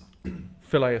Baileys,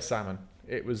 fillet of salmon.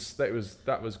 That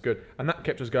was good, and that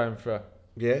kept us going for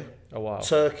Yeah. a while.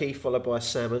 Turkey followed by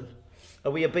salmon.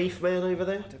 Are we a beef man over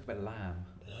there? I took a bit of lamb.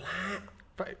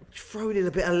 Throwing in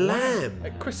a bit of lamb.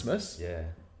 At Christmas, Yeah.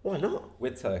 Why not?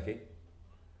 With turkey.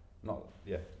 Not,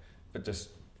 yeah. But just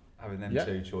having them Yeah.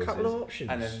 two choices. Couple of options.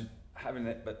 And then having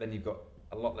it, but then you've got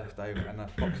a lot left over. And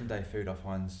that Boxing Day food I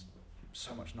find's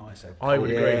so much nicer. I would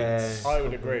Yeah. agree. I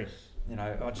would agree. You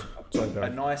know, Sorry, Barry. a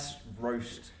nice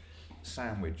roast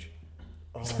sandwich.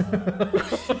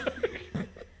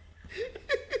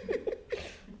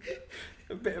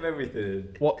 A bit of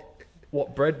everything.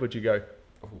 What bread would you go?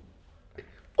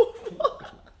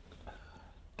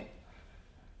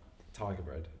 Tiger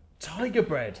bread. Tiger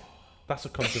bread. That's a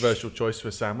controversial choice for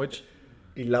a sandwich.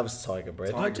 He loves tiger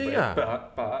bread. Tiger do bread. ya?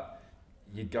 But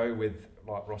you go with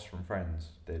like Ross from Friends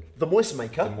did. The moist The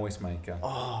maker. moist maker.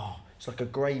 Oh, it's like a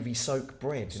gravy soaked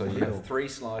bread. So in the you middle. have 3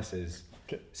 slices.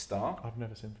 Start. I've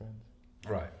never seen Friends.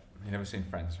 Right. You've never seen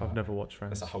Friends. I've right? never watched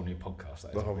Friends. That's a whole new podcast.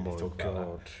 That is. Oh We need my to talk about that.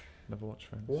 god. Never watched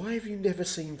Friends. Why have you never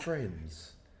seen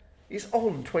Friends? It's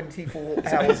on 24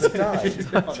 hours a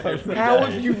day. How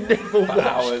have you never For watched?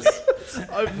 hours.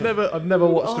 I've never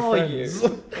watched a are Friends.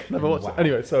 you? Never watched Wow. it.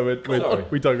 Anyway, so Sorry.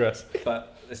 we digress.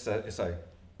 But it's a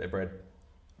bit of bread,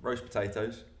 roast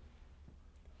potatoes.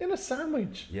 In a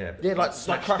sandwich. Yeah. Yeah, like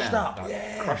smashed crushed down, up. like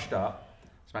Yeah. Crushed up,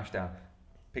 smashed down.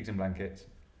 Pigs in blankets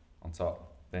on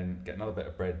top. Then get another bit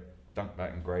of bread, dunk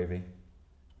that in gravy.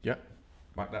 Yeah.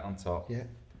 Whack that on top. Yeah.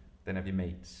 Then have your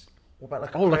meats. What about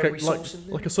like a Oh, cranberry sauce in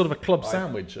there? like a sort of a club I-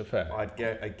 sandwich affair. I'd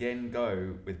again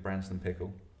go with Branston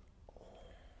pickle.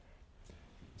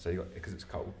 So you got, because it's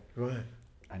cold. Right.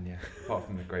 And yeah, apart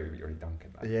from the gravy, you're already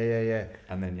dunking that. Yeah.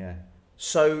 And then yeah.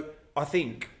 So I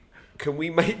think, can we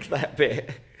make that bit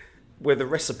where the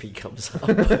recipe comes up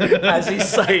as he's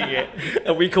saying it,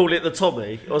 and we call it the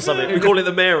Tommy or something? We call it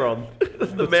the Maron,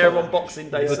 the Maron Boxing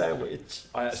Day sandwich.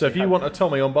 So if you want a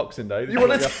Tommy on Boxing Day, this is what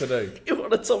you have to do. You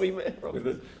want a Tommy Maron? with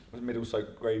a middle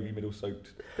soaked gravy, middle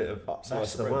soaked bit of That's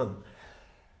slice the of bread. one.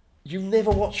 You've never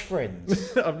watched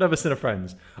Friends? I've never seen a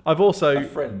Friends. I've also...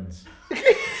 Friends.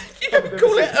 You don't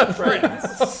call it a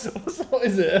Friends? What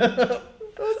is it?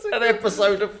 An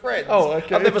episode of Friends. Oh,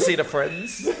 okay. I've never seen a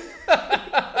Friends.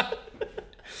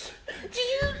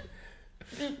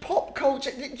 Do pop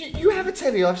culture? You have a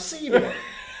telly. I've seen it.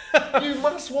 You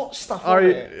must watch stuff on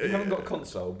it. You haven't got a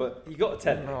console, but you got a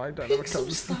tent. No, I don't have a Pick some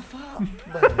console. stuff up,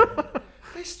 man.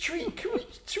 Let's treat.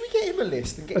 Should we get him a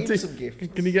list and get him some gifts?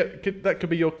 Can you that could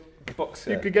be your... Box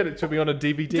You set. could get it to me on a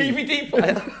DVD. DVD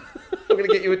player. I'm going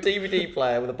to get you a DVD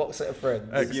player with a box set of Friends.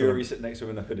 Excellent. Yuri sitting next to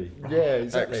him in a hoodie. Yeah,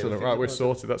 exactly. Excellent. Right, we're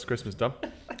sorted. That's Christmas done.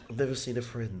 I've never seen a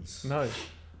Friends. No.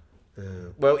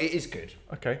 Well, it is good.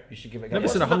 Okay. You should give it a go. Never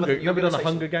What's seen a another Hunger... thing you were Never done gonna a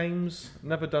say Hunger Games.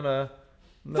 Never done a...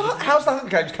 How's the Hunger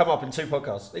Games come up in 2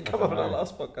 podcasts? It come I up in don't our know.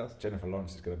 last podcast. Jennifer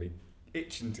Lawrence is going to be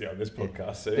itching to get on this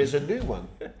podcast soon. There's a new one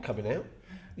coming out.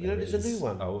 You know, there's a new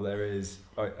one. Oh, there is.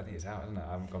 Oh, I think it's out, isn't it?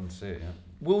 I haven't gone to see it yet.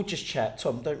 We'll just chat.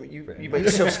 Tom, don't you make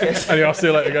yourself scarce. Anyway, I'll see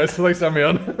you later, guys. Thanks for having me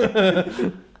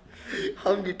on.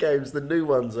 Hunger Games, the new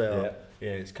one's out. Yeah.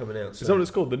 Yeah, it's coming out. Is that what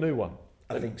it's called? The new one?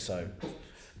 I think so.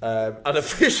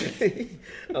 Unofficially.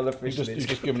 You've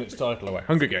just given its title away.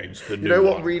 Hunger Games, the new You know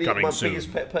what one, really coming my soon.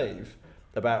 biggest pet peeve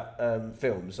about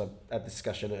films? I had this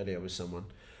discussion earlier with someone.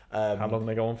 How long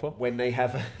they go on for? When they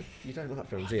have... you don't like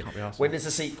films, do you? Can't be arsed. When there's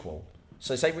a sequel.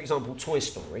 So say, for example, Toy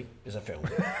Story is a film,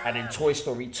 and then Toy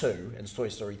Story 2 and Toy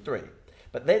Story 3.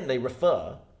 But then they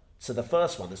refer to the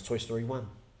first one as Toy Story 1.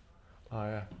 Oh,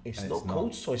 yeah. It's And not it's not.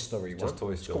 called Toy Story 1. just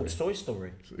Toy It's called Story. Toy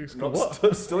Story. It's Not called what?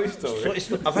 Toy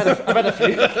Story. I've had a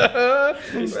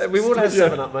few. We've all had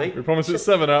 7-Up, mate. We promised it's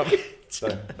 7-Up. So,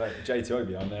 J2O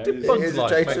behind there. Did is- Bugs is a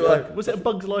Life make J2O. that? Was it a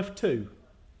Bugs Life 2?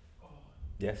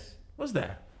 Yes. Was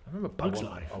there? I remember Bugs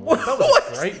Life. What? That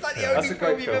was a great Is that the film. only That's a film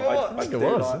great you've film. ever I watched? think it do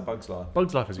was. like Bugs Life.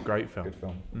 Bugs Life is a great film. Good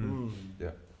film. Mm. Yeah.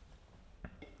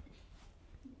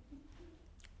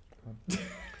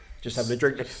 Just having a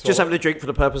drink. Just having a drink for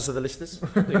the purpose of the listeners.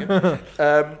 There you go.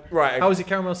 Right. How was your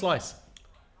caramel slice?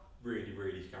 Really,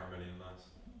 really caramelly and nice.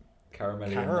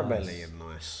 Caramelly. Caramelly and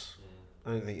nice.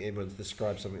 I don't think anyone's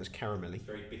described something as caramelly. It's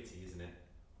very bitty, isn't it?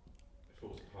 I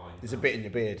thought it was pie. There's a bit in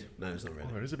your beard. No, it's not Oh,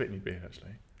 really. there is a bit in your beard,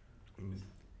 actually.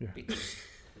 Yeah.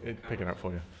 It's picking up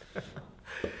for you.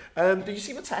 Did you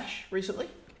see Matash recently?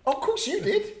 Oh, of course you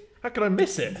did. How can I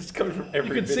miss it? It's coming from You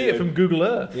every can see it from Google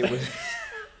Earth. It was.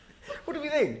 What do we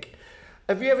think?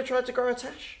 Have you ever tried to grow a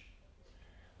tash?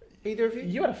 Either of you?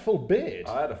 You had a full beard.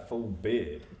 I had a full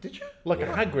beard Did you? Like a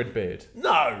Hagrid beard.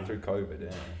 No. through COVID, yeah.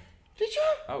 Did you?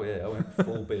 Oh, yeah, I went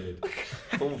full beard.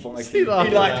 Full Viking. See that?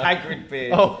 You like Hagrid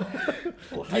beard? Oh,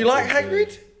 Do you like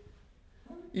Hagrid?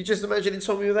 You just imagining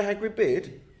Tommy with a Hagrid beard?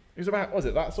 it was about, was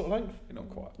it that sort of length? Not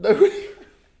quite. No.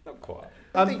 Not quite.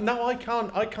 No, I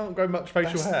can't grow much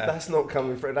facial hair. That's not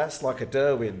coming from. That's like a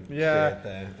Derwin. Yeah. beard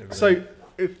there. So,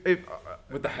 if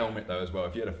With the helmet, though, as well.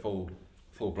 If you had a full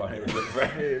blind, it would look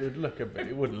very... it would look a bit,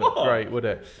 it wouldn't look great, would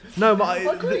it? No, but I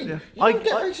agree. You I, don't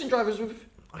get I, racing drivers with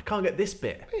I can't get this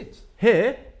bit beards.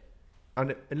 here,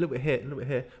 and a little bit here, and a little bit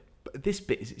here. But this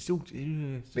bit is it's all it's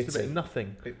just a bit Bitty. of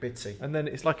nothing. Bit bitty. And then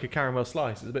it's like a caramel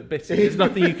slice. It's a bit bitty. There's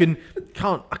nothing you can.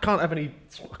 I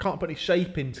can't put any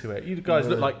shape into it. You guys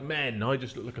look like men. I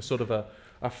just look like a sort of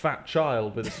a fat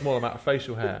child with a small amount of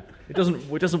facial hair. It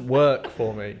doesn't work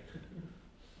for me.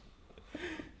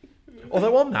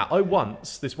 Although on that,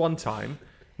 this one time,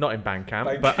 not in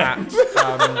Bandcamp, but at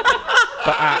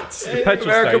the petrol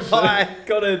American station. Pie.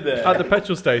 Got in there. At the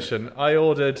petrol station, I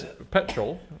ordered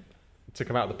petrol to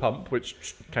come out of the pump,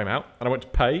 which came out, and I went to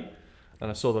pay, and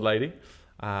I saw the lady,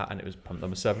 and it was pump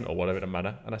number 7 or whatever, it doesn't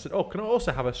matter. And I said, "Oh, can I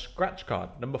also have a scratch card,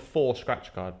 number 4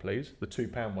 scratch card, please? The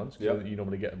 £2 ones, because Yep. you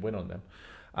normally get a win on them."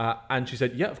 And she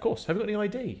said, "Yeah, of course. Have you got any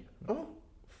ID Oh.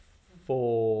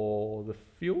 for the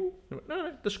fuel?" I went,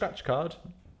 No, the scratch card.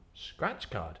 Scratch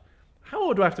card? How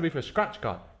old do I have to be for a scratch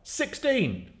card?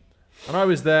 16. And I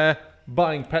was there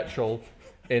buying petrol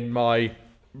in my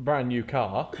brand new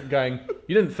car, going,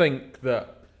 "You didn't think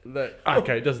that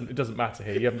Okay, it doesn't matter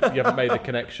here. You haven't made the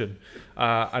connection,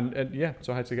 and yeah.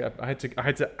 So I had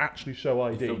to actually show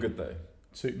ID. You feel good though.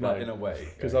 No, in a way,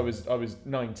 because I was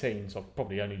 19, so I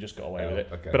probably only just got away with it.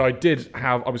 Okay. But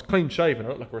I was clean shaven. I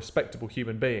looked like a respectable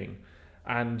human being,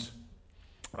 and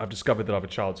I've discovered that I have a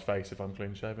child's face if I'm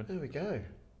clean shaven. There we go.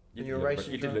 You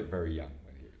You did look very young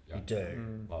when you were young. You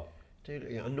do. Well, Do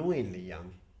look annoyingly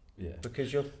young. yeah.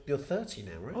 Because you're 30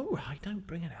 now, right? Oh, I don't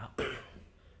bring it up.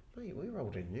 Mate, we're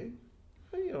older than you.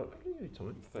 How are you,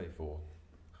 Tom? 34.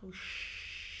 Oh,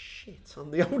 shit.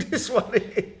 I'm the oldest one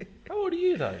here. How old are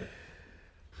you though?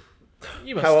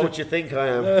 You must How have old do you think I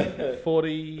am?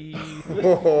 40.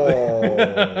 Oh.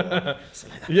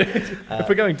 Yeah, if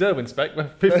we're going Derwin spec, we're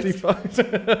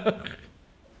 55.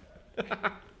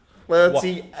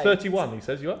 38. 31, he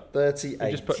says you are? 38.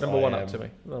 You just put number one I up to am me. I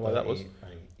don't know why that was.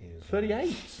 38 years old.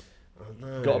 38. Oh,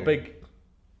 no.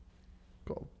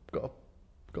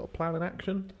 Got a plan in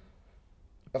action.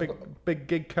 I've got Big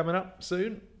gig coming up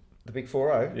soon. the big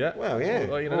 4-0? Yeah. Well, yeah.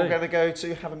 What are you We're gonna do? going to go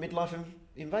to have a midlife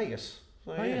in Vegas.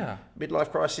 So, Oh, yeah.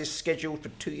 Midlife crisis scheduled for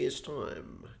 2 years'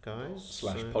 time, guys.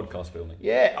 / podcast filming.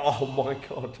 Yeah. Oh my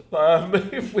God.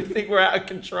 If we think we're out of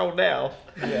control now,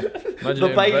 Imagine the it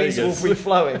in Baileys Vegas. will be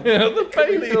flowing. Yeah, the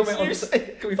Baileys.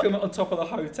 Can we film it on top of the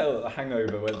hotel at the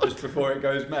Hangover just before it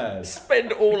goes mad?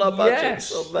 Spend all our budgets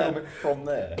Yes. on that. Film it from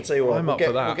there. I'll tell you what. I'm we'll up get,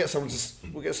 for that.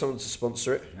 We'll get someone to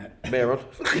sponsor it. Meron.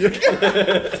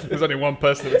 There's only one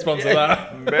person that would sponsor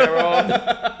that. Meron.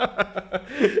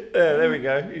 Yeah, there we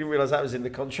go. You didn't realise that was in the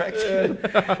contract.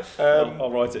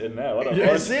 I'll write it in now. I don't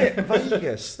That's mind. it.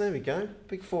 Vegas. There we go.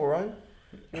 Big 4-0.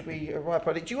 You'll be a right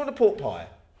party. Do you want a pork pie?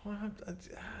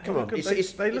 Come on.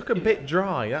 They look a bit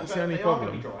dry. That's the only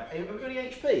problem. Have we got any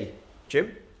HP?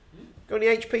 Jim? Got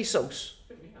any HP sauce?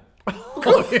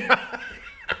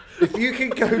 If you can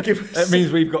go give us... That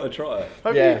means we've got to try it.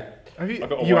 Yeah. Have you? I've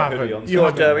got a You white hoodie on, haven't. so You I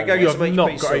haven't. don't we go know. get You some have not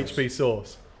HP got sauce. HP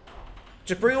sauce.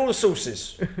 Just bring all the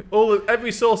sauces.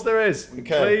 Every sauce there is,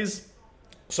 Okay. please.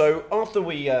 So after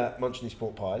we munch these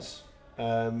pork pies,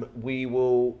 we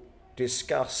will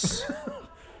discuss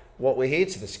what we're here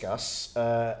to discuss.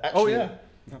 Actually, Oh yeah.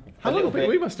 How long little have we? bit-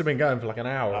 We must have been going for like an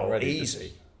hour Oh, already.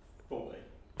 easy. 40.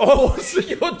 Oh, so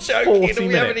you're joking? 40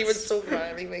 We haven't even minutes. talked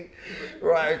about anything.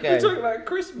 Right, okay. We're talking about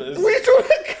Christmas. We're talking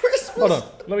about Christmas. Hold on.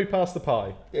 Let me pass the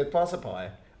pie. Yeah, pass the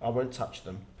pie. I won't touch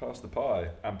them. Pass the pie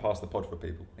and pass the pod for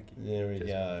people. Thank you. There we Cheers.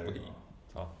 go. Look at you.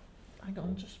 Oh. Hang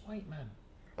on, just wait, man.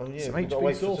 Oh yeah, Some we've got to HP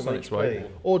wait for sauce some on its HP. way.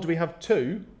 Or do we have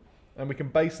two, and we can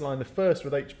baseline the first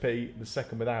with HP, the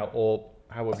second without, or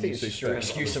however I think you it's see just an fit.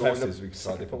 excuse of Sauces, wanting we can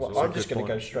try different to. sauces. I'm just Good going to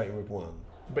go point. straight in with one.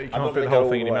 But you I'm can't not fit the gonna whole go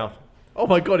thing in all your the way. mouth. Oh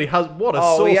my god, he has what a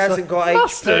Oh, sauce! he hasn't got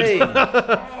Mustard.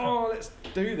 HP. Oh, let's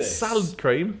do this. Salad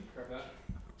cream,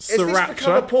 Has this become a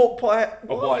sriracha. pork pie?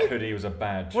 A white hoodie was a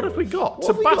bad choice. What have we got? What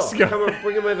have we got? Tabasco. Come on,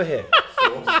 bring him over here.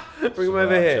 Bring him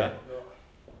over here.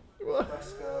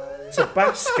 Tabasco.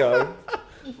 Tabasco.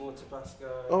 More Tabasco.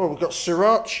 Oh, we've got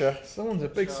sriracha. Someone's a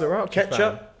big sriracha fan.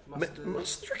 Ketchup. Mustard. Do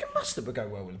you reckon mustard would go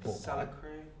well with a pork pie? Salad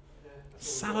cream. Yeah.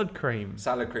 Salad cream.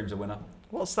 Salad cream's a winner.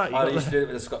 What's that? You I got used to there? do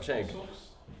it with a Scotch egg.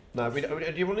 No, we don't,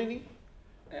 do you want any?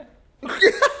 Yeah.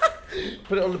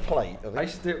 Put it on the plate. I I think.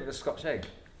 used to do it with a Scotch egg.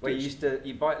 Where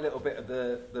you bite a little bit of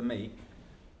the meat.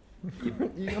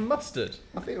 You got mustard.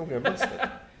 I think I'm going mustard.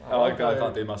 Oh, I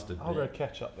can't do mustard. I'll go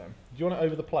ketchup then. Do you want it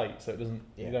over the plate so it doesn't?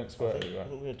 Yeah. You don't squirt I think everywhere.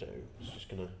 What I'm going to do is just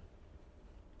going to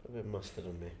put a bit of mustard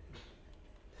on me.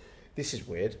 This is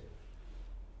weird.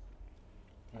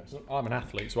 I'm an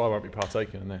athlete, so I won't be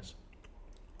partaking in this.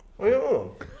 Oh,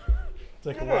 yeah.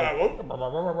 Take Yeah,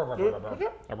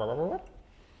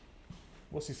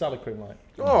 What's your salad cream like?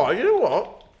 Oh, you know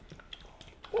what?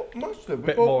 What mustard? A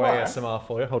bit more ASMR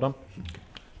for you. Hold on.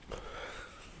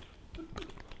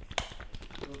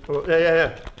 Oh,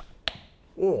 yeah.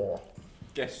 Oh,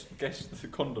 Guess the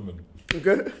condiment.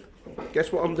 okay.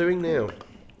 Guess what I'm doing now?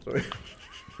 Sorry.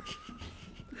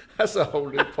 That's a whole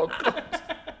new podcast.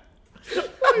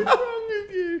 What's wrong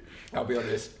with you? I'll be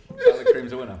honest. Salad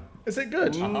cream's a winner. Is it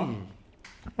good? Mm.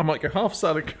 I might go half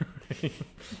salad cream.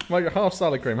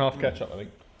 Half ketchup, I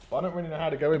think. But I don't really know how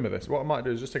to go in with this. What I might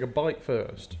do is just take a bite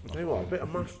first. I'll tell you what, a bit of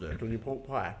mustard on your pork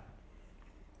pie.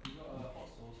 You got hot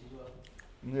sauce as well.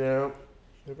 Yeah.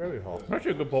 They're very hot.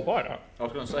 Actually, a good pork pie. That. I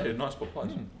was going to say, nice pot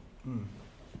pies.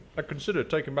 I considered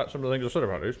taking back some of the things I said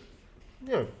about these.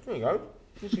 Yeah, there you go.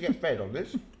 You should get fed on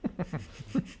this.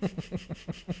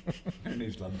 Who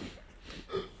needs lunch?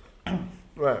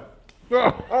 Right.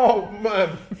 Oh, Oh,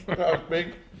 man. That was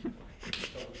big.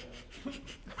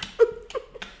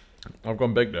 I've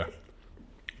gone big there.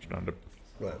 Standard.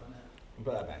 Right.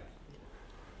 Put that back.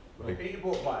 Right. Eat your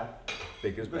pork pie.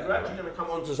 Big as We're better. actually going to come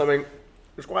on to something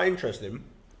It's quite interesting.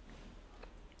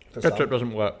 For Ketchup some.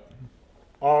 doesn't work.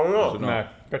 Oh, no. No,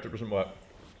 ketchup doesn't work.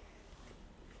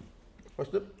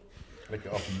 What's the... Lick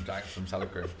it off and drink some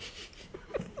salad cream.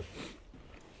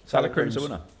 Salad cream's the creams.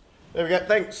 winner. There we go.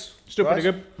 Thanks. Still guys.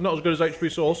 pretty good. Not as good as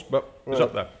HP sauce, but it's Right.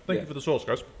 up there. Thank you for the sauce,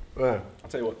 guys. Yeah. I'll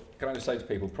tell you what, can I just say to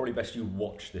people, probably best you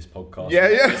watch this podcast. Yeah,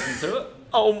 and yeah. Listen to it.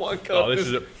 Oh my god. Oh,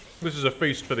 this is a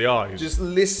feast for the eyes. Just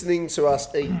listening to us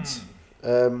eat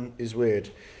is weird.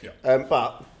 Yeah.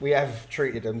 But we have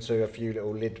treated them to a few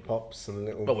little lid pops and a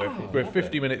little. Well, we're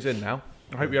 50 minutes in now.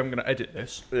 I hope you haven't going to edit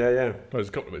this. Yeah, yeah. There's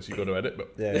a couple of bits you've got to edit,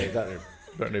 but Yeah, exactly.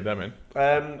 don't leave them in.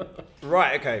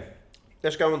 Right, okay.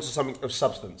 Let's go on to something of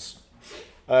substance.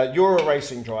 You're a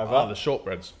racing driver. Ah, the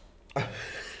shortbreads.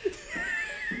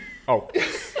 Oh,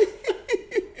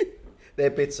 They're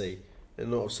bitty. They're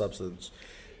not of substance.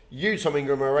 You, Tom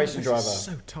Ingram, are a racing this driver. is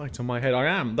so tight on my head. I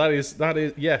am. That is.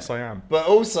 Yes, I am. But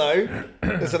also,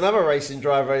 there's another racing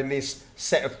driver in this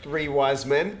set of three wise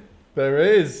men. There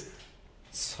is.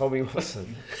 Tommy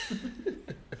Watson.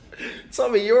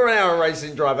 Tommy, you're now a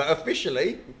racing driver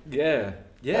officially. Yeah.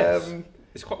 Yes. Um,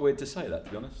 it's quite weird to say that,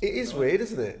 to be honest. It is weird,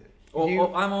 isn't it? Or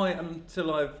You- am I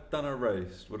until I've done a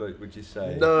race? Would you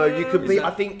say? No, you could Is be. that-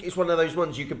 I think it's one of those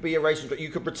ones. You could be a racing driver. You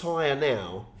could retire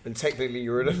now, and technically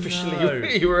you're an officially. No,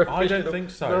 you're I don't official- think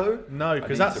so. No, No, I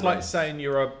because need that's to like race. saying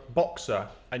you're a boxer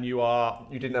and you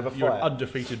didn't have a you're fight. an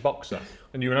undefeated boxer,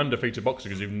 and you're an undefeated boxer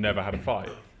because you've never had a fight.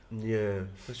 Yeah,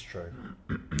 that's true.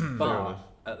 But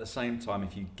at the same time,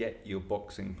 if you get your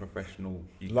boxing professional,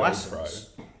 you License.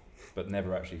 go pro, but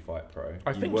never actually fight pro.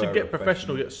 I you think were to a get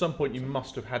professional, at some point you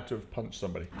must have had to have punched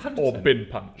somebody 100%. or been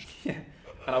punched. Yeah.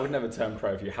 And I would never turn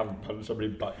pro if you haven't punched somebody,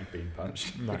 but you've been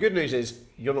punched. The good news is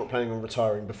you're not planning on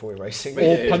retiring before you're racing.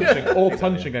 Or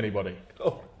punching anybody.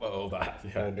 Well, that.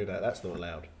 Yeah. Don't do that. That's not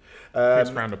allowed. It's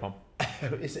frowned upon.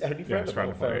 Is it only Yeah, it's frowned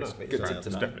frowned upon? upon. Fair It's, enough. Good it's to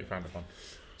know. definitely frowned upon.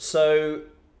 So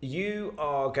you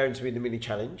are going to be in the mini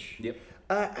challenge. Yep.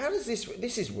 How does this?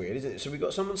 This is weird, isn't it? So we've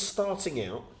got someone starting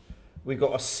out. We've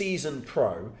got a seasoned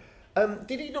pro.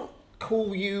 Did he not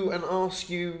call you and ask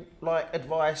you like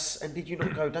advice? And did you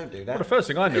not go? Don't do Well, that. the first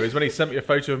thing I knew is when he sent me a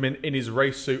photo of him in his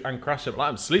race suit and crash it. Like,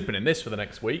 I'm sleeping in this for the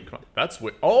next week. Like, that's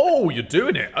weird. Oh, you're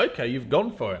doing it. Okay, you've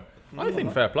gone for it. I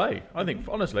think fair play. I think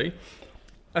honestly,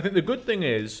 I think the good thing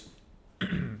is,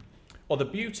 or the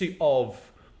beauty of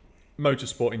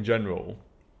motorsport in general,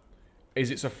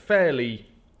 is it's a fairly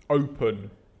open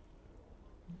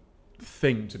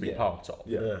thing to be Yeah. part of.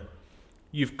 Yeah.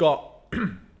 You've got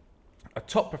a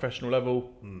top professional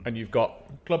level and you've got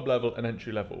club level and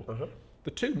entry level.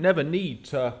 The two never need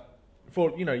to,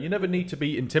 you never need to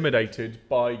be intimidated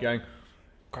by going,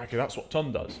 crikey, that's what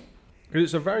Tom does. Because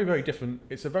it's a very, very different,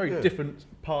 different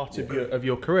part of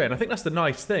your career. And I think that's the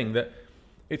nice thing, that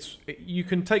you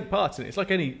can take part in it. It's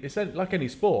like any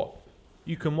sport.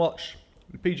 You can watch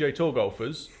the PGA Tour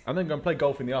golfers and then go and play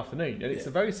golf in the afternoon. And it's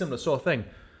a very similar sort of thing.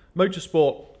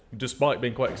 Motorsport, despite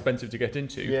being quite expensive to get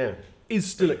into, is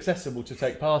still accessible to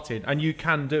take part in, and you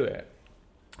can do it,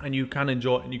 and you can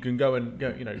enjoy it, and you can go and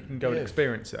and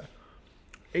experience it.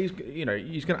 He's going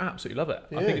to absolutely love it.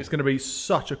 I think it's going to be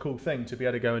such a cool thing to be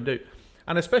able to go and do,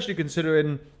 and especially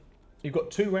considering you've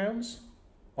got 2 rounds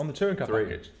on the Touring Cup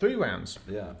package, 3 rounds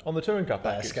Yeah. on the Touring Cup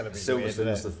That's package. going to be weird, isn't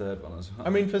Silverstone's it? the third one as well. I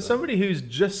mean, for somebody who's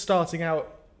just starting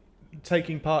out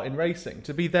taking part in racing,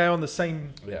 to be there on the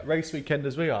same race weekend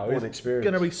as we are What is an experience.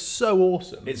 going to be so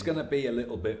awesome. It's going to be a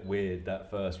little bit weird, that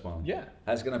first one. Yeah.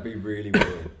 That's going to be really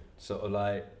weird. Sort of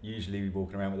like, usually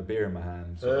walking around with a beer in my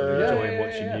hand, sort of enjoying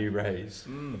watching you race.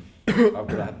 I've got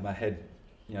to have my head,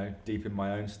 deep in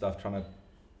my own stuff, trying to,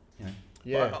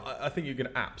 Yeah. I think you're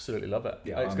going to absolutely love it.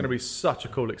 Yeah, It's going to be such a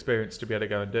cool experience to be able to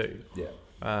go and do.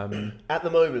 Yeah. At the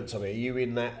moment, Tommy, are you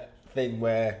in that thing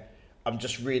where I'm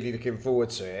just really looking forward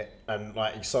to it and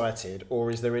like excited, or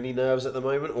is there any nerves at the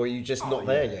moment, or are you just not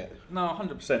there yet? No,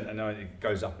 100%. I know it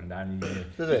goes up and down.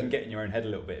 You it? can get in your own head a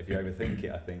little bit if you overthink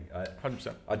it, I think.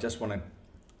 100%. I just want to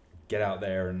get out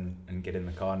there and get in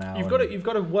the car now. You've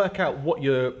got to work out what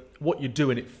you're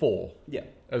doing it for. Yeah.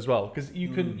 As well, because you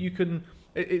can.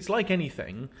 It's like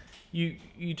anything. You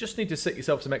just need to set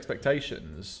yourself some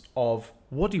expectations of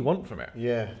what do you want from it.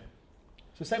 Yeah.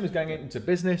 It's the same as going into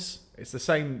business. It's the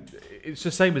same. It's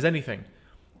the same as anything.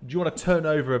 Do you want to turn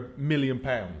over £1 million,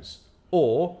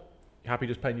 or you're happy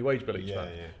just paying your wage bill each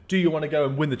month? Yeah. Do you want to go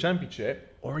and win the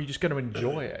championship, or are you just going to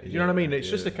enjoy it? You know what I mean? It's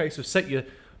just a case of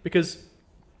because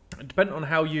depending on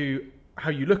how you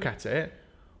look at it,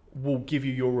 will give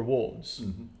you your rewards.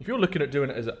 If you're looking at doing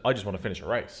it as I just want to finish a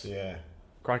race, Yeah.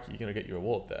 crikey, you're going to get your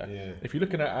reward there. Yeah. If you're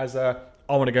looking at it as I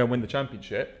want to go and win the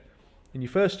championship, in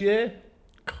your first year,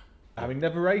 having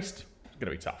never raced,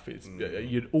 going to be tough.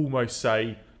 You'd almost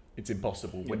say it's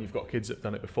impossible when you've got kids that have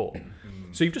done it before.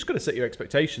 So you've just got to set your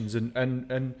expectations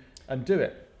and do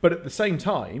it. But at the same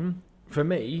time, for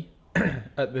me,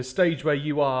 at the stage where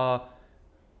you are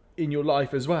in your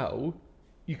life as well,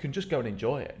 you can just go and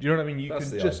enjoy it. Do you know what I mean? You That's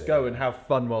can the just idea. go and have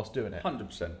fun whilst doing it.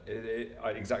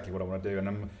 100%. Exactly what I want to do,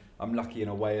 and I'm lucky in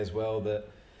a way as well that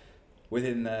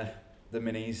within the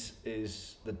minis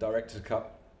is the Director's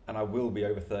Cup, and I will be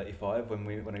over 35 when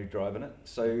we're driving it.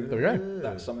 So There we go.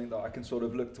 that's something that I can sort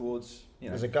of look towards,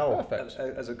 As a goal. Perfect.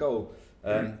 as a goal,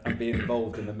 and be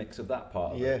involved in the mix of that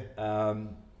part of it.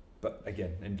 But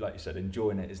again, and like you said,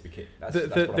 enjoying it is the key. That's what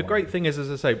I The wanna great do. thing is,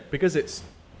 as I say, because it's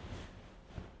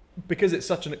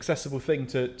such an accessible thing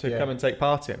to come and take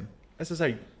part in. As I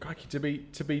say, crikey,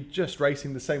 to be just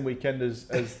racing the same weekend as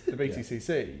the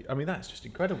BTCC. I mean, that's just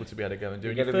incredible to be able to go and do.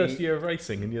 You're Your gonna first be- year of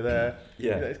racing, and you're there.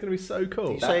 Yeah. It's going to be so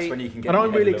cool. You That's say- when you can get. And I'm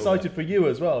in your really head a little excited for you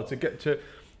as well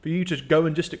for you to go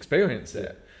and just experience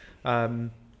it,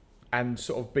 and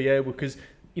sort of be able, because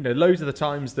loads of the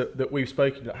times that we've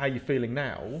spoken about how you're feeling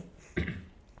now,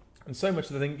 and so much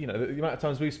of the thing, the amount of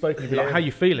times we've spoken, you'd be like, how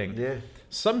you feeling? Yeah.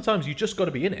 Sometimes you just got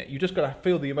to be in it. You just got to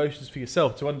feel the emotions for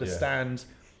yourself to understand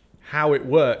how it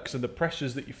works and the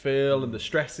pressures that you feel and the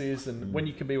stresses and when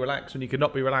you can be relaxed, when you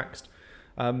cannot be relaxed.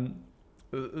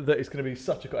 That it's going to be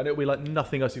such a cool, and it'll be like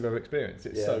nothing else you've ever experienced.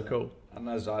 It's so cool. And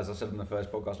as I said in the first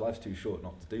podcast, life's too short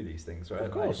not to do these things, right?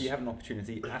 Of course. If you have an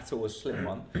opportunity at all, a slim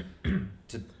one,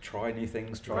 to try new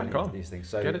things, try Crack new on. these things.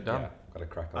 So Get it done. Yeah, got to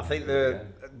crack on. I think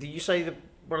did you say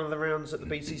one of the rounds at the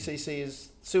BTCC is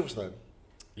Silverstone?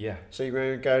 Yeah. So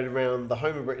you're going around the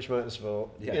home of British Motorsport.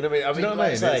 Yeah. You know what I mean? Do you know what I like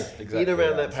mean? say, It's exactly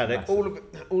around that. that It's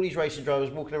paddock, massive. all these racing drivers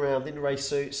walking around in the race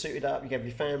suit, suited up. You have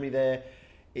your family there.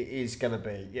 It is going to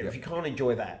be. Yeah. If you can't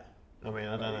enjoy that, I mean,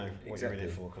 I don't know what you're in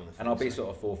it for, kind of thing. And I'll be sort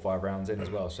of 4 or 5 rounds in as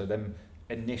well. So them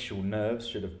initial nerves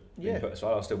should have been put aside.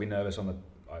 I'll still be nervous on the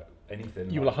anything.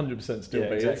 You will 100% still Yeah,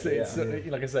 be. exactly, It's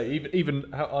yeah. like I say, even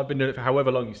I've been doing it for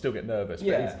however long, you still get nervous. But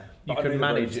Yeah, you but I can know the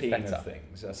manage it routine better. of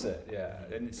things. That's it. Yeah,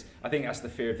 and I think that's the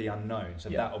fear of the unknown. So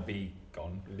Yeah. that'll be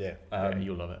gone. Yeah. Yeah,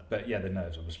 you'll love it. But yeah, the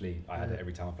nerves, obviously, I had it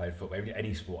every time I played football.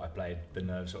 Any sport I played, the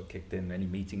nerves sort of kicked in. Any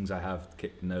meetings I have,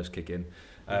 nerves kick in.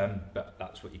 But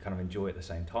that's what you kind of enjoy at the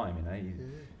same time,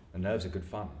 The nerves are good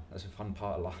fun. That's a fun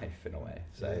part of life in a way.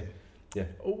 So yeah.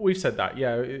 We've said that,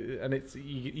 yeah, and it's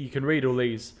you can read all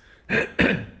these.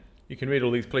 You can read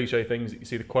all these cliche things that you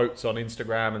see the quotes on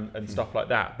Instagram and stuff like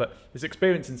that, but there's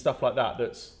experience in stuff like that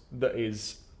that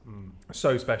is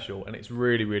so special, and it's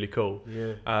really, really cool.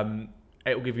 Yeah.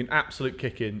 It will give you an absolute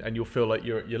kick in, and you'll feel like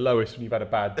you're at your lowest when you've had a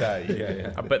bad day.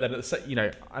 Yeah. But then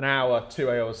an hour, 2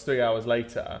 hours, 3 hours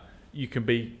later, you can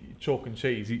be chalk and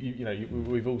cheese.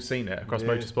 We've all seen it across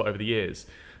motorsport over the years.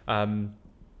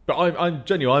 But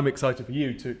I'm excited for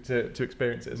you to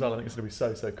experience it as well. I think it's going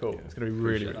to be so cool. It's going to be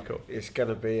really, really cool. It's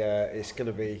gonna be a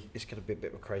bit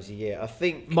of a crazy year. I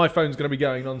think. My phone's going to be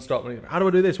going non-stop. How do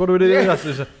I do this? What do I do?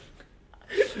 This?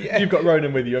 You've got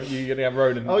Ronan with you. You're going to have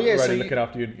Ronan. Oh, yeah, Ronan so looking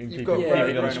after you and you've keeping got you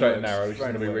Ronan on the straight and works- narrow, which is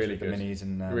going to be Ronan works really with the good. minis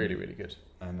and Really, really good.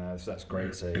 And so that's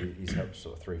great. So he's helped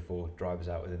sort of 3 or 4 drivers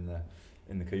out within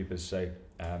the Coopers. So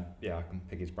I can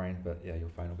pick his brain, but yeah, your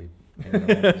phone will be.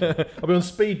 I'll be on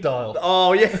speed dial.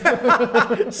 Oh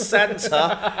yeah,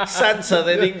 Santa,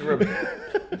 then Ingram.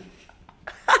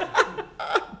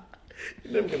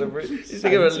 He's never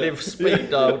gonna live speed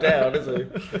dial down, is he?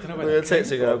 I'm gonna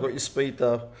text him. I've got your speed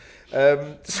dial.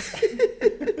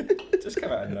 Just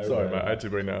come out of nowhere. Sorry, mate, I had to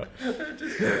bring that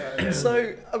up.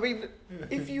 So, I mean,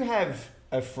 if you have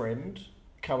a friend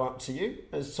come up to you,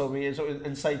 as Tommy is,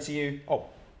 and say to you, "Oh,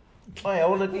 I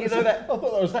want to," you know that. I thought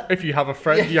that was that. If you have a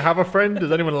friend, you have a friend.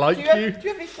 Does anyone like Do you? you have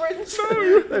any friends?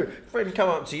 No. Friend come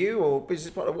up to you or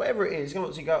business partner, whatever it is, come up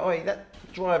to you and go, "Oh, that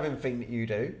driving thing that you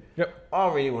do, Yep.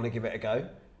 I really want to give it a go."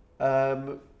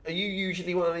 Are you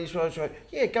usually one of these guys who go,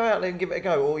 "Yeah, go out there and give it a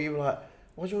go," or you like,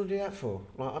 "What do you want to do that for?"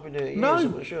 Like, I've been doing it years,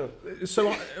 I'm not sure.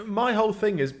 So my whole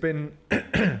thing has been,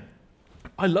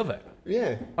 I love it.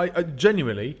 Yeah, I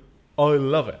genuinely, I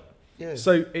love it. yeah.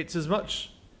 So it's as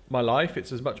much my life,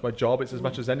 it's as much my job, it's as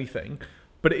much as anything,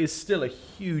 but it is still a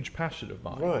huge passion of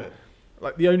mine. Right.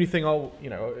 Like the only thing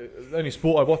the only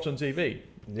sport I watch on TV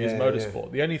is Yeah,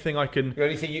 motorsport. The only thing I can. The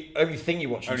only thing you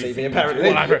watch on Only TV, thing you apparently.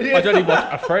 Well, I don't even watch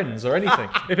a Friends or anything.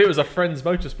 If it was a Friends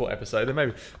motorsport episode, then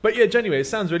maybe. But yeah, genuinely, it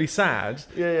sounds really sad.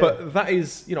 Yeah. But that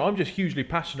is, I'm just hugely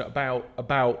passionate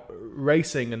about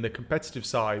racing and the competitive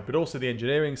side, but also the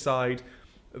engineering side,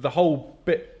 the whole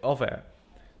bit of it.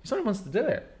 If someone wants to do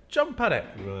it, jump at it.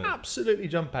 Right. Absolutely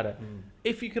jump at it.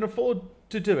 If you can afford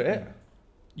to do it,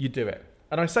 you do it.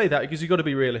 And I say that because you've got to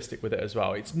be realistic with it as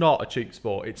well. It's not a cheap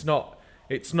sport. It's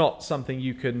It's not something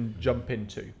you can jump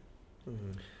into.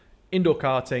 Indoor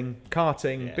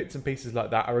karting, bits and pieces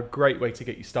like that are a great way to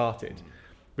get you started.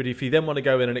 But if you then want to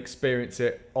go in and experience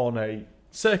it on a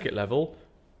circuit level,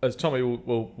 as Tommy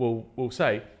will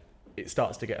say, it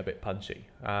starts to get a bit punchy.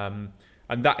 And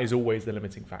that is always the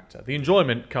limiting factor. The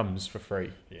enjoyment comes for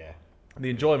free. Yeah. The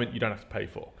enjoyment you don't have to pay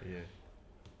for. Yeah.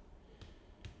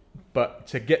 But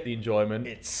to get the enjoyment,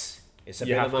 It's a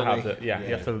you bit have of to money. have you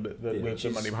have to have the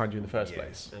money behind you in the first Yeah,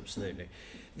 place. absolutely.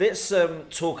 Let's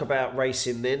talk about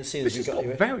racing then. Seeing as This we've has got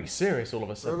got you. very serious all of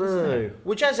a I sudden. know.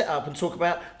 We'll jazz it up and talk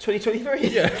about 2023.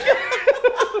 Yeah.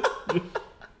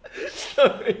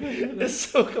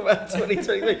 Let's talk about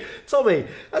 2023. Tommy,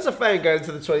 as a fan going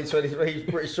to the 2023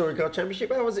 British Touring Car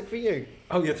Championship, how was it for you?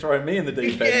 Oh, you're throwing me in the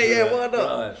deep end. Yeah, why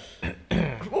not?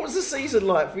 Right. What was the season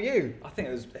like for you? I think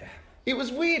it was. It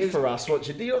was weird for us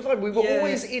watching. Do you know what I mean? We were Yeah.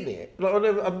 always in it. Like, I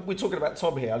know, we're talking about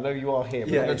Tom here. I know you are here.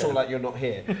 But Yeah, we're going to talk yeah. like you're not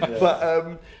here.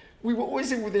 But we were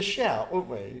always in with a shout, weren't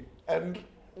we? And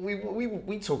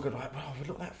we talk like, oh, we're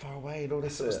not that far away and all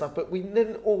this sort of Yeah. stuff. But we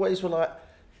then always were like,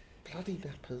 bloody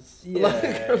nappers. Yeah, Like,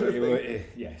 kind of thing.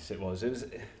 yes, it was. It was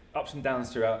ups and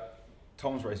downs throughout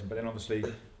Tom's racing, but then obviously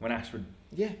when Ash would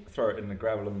Yeah. throw it in the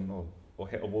gravel or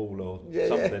hit a wall or Yeah,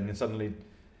 something, yeah. and suddenly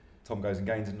Tom goes and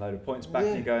gains a load of points back, Yeah.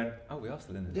 and you're going, oh, we are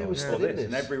still in this. Yeah, oh, we're we still scored in this.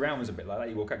 And this. every round was a bit like that.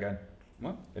 You walk out going,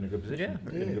 well, in a good position. Yeah.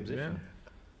 In a Yeah. good position.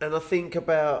 And I think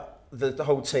about the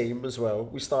whole team as well.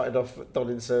 We started off at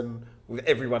Donington with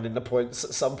everyone in the points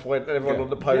at some point, and everyone Yeah. on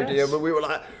the podium, Yes. and we were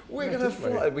like, we're Yeah, going to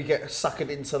definitely. fly. And we get suckered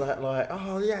into that, like,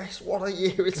 oh yes, what a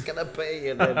year it's going to be.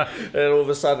 And then all of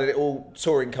a sudden, it all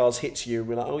touring cars hits you, and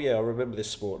we're like, oh yeah, I remember this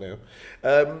sport now.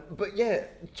 But yeah,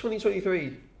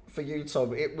 2023 for you,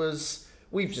 Tom, it was.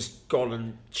 We've just gone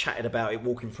and chatted about it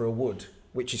walking through a wood,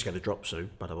 which is going to drop soon,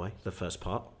 by the way, the first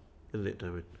part. Isn't it,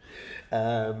 Darren?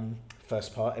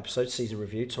 First part, episode, season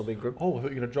review, Tom Ingram. Oh, I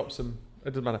thought you were going to drop some.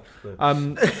 It doesn't matter.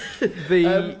 No.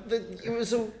 The It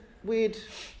was a weird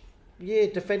year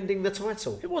defending the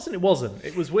title. It wasn't.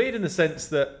 It was weird in the sense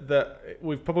that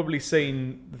we've probably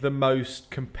seen the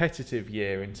most competitive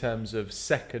year in terms of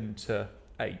second to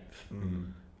eighth.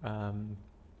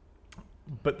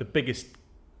 But the biggest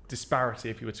disparity,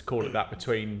 if you were to call it that,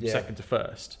 between Yeah. second to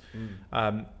first.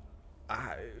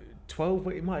 12,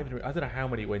 it might even, I don't know how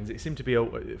many wins. It seemed to be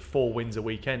 4 wins a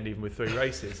weekend, even with 3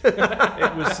 races. It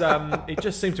was, it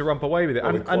just seemed to rump away with it.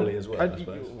 Well, with quali as well, I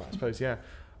suppose. I suppose, yeah.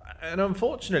 And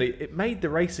unfortunately, it made the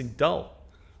racing dull.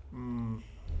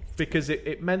 Because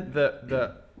it meant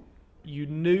that you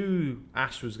knew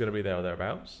Ash was going to be there or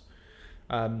thereabouts.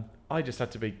 I just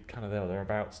had to be kind of there or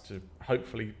thereabouts to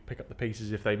hopefully pick up the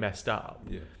pieces if they messed up.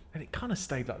 Yeah. And it kind of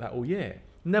stayed like that all year.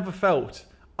 Never felt,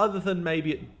 other than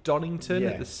maybe at Donington,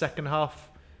 Yeah. at the second half,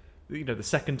 the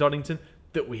second Donington,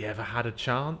 that we ever had a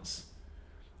chance.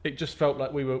 It just felt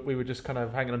like we were just kind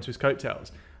of hanging onto his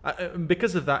coattails. And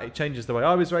because of that, it changes the way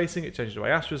I was racing, it changes the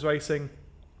way Ash was racing,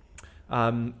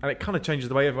 and it kind of changes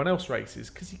the way everyone else races,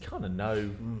 because you kind of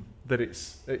know that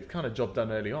it's kind of job done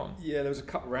early on. Yeah, there was a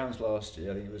couple of rounds last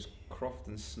year. I think it was Croft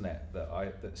and Snet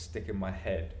that stick in my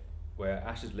head, where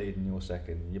Ash is leading, you're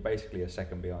second. You're basically a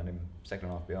second behind him, second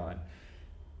and a half behind.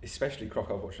 Especially Croc,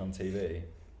 I was watching on TV,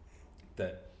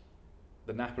 that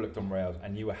the Napa looked on rails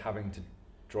and you were having to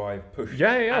push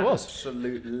Yeah, I was.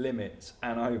 absolute limits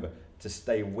and over to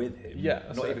stay with him. Yeah,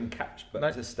 not so- even catch, but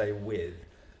No. to stay with.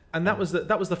 And that was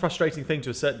the frustrating thing to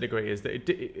a certain degree, is that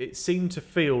it seemed to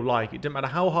feel like it didn't matter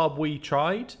how hard we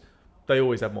tried, they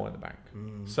always had more in the bank.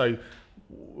 So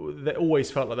they always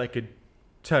felt like they could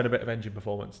turn a bit of engine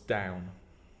performance down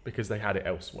because they had it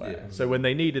elsewhere. Yeah. So when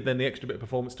they needed then the extra bit of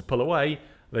performance to pull away,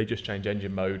 they just change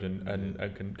engine mode and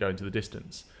can go into the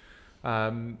distance.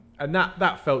 And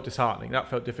that felt disheartening. That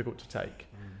felt difficult to take.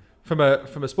 From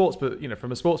a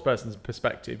sports person's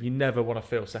perspective, you never want to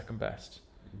feel second best.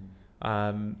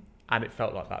 And it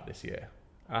felt like that this year.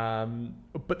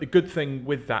 But the good thing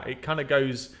with that, it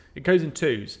goes in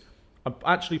twos. I'm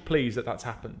actually pleased that that's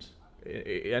happened.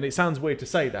 And it sounds weird to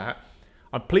say that.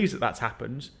 I'm pleased that that's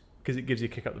happened because it gives you a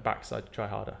kick up the backside to try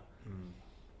harder.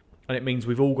 And it means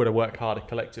we've all got to work harder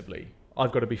collectively.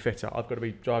 I've got to be fitter. I've got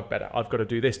to drive better. I've got to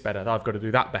do this better. I've got to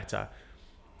do that better.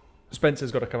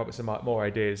 Spencer's got to come up with some more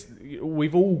ideas.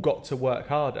 We've all got to work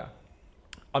harder.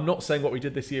 I'm not saying what we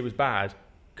did this year was bad,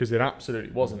 because it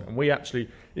absolutely wasn't. And we actually,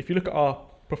 if you look at our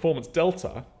performance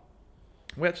delta,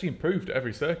 we actually improved at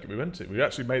every circuit we went to. We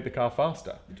actually made the car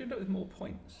faster. Did you end up with more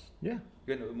points? Yeah.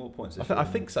 You end up with more points. I this year I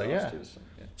than think so, last yeah. year or something,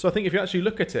 yeah. So I think if you actually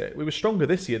look at it, we were stronger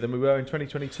this year than we were in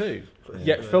 2022,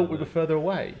 yet felt we were further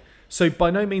away. So by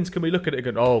no means can we look at it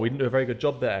and go, oh, we didn't do a very good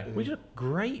job there. We did a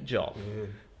great job.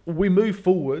 we moved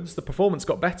forwards, the performance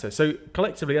got better. So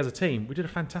collectively as a team, we did a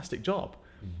fantastic job.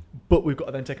 But we've got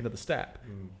to then take another step.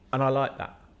 And I like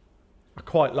that. I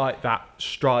quite like that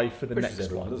strive for the Pushes next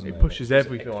everyone, one. doesn't It it? pushes It's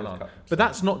everyone extra on. couple But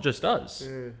that's not just us.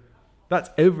 That's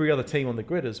every other team on the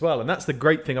grid as well. And that's the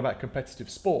great thing about competitive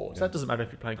sports. That doesn't matter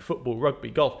if you're playing football, rugby,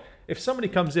 golf. If somebody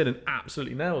comes in and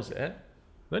absolutely nails it,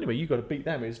 the only way you've got to beat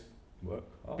them is Work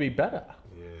hard. be better.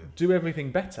 Do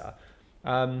everything better.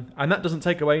 And that doesn't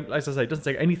take away, as I say, it doesn't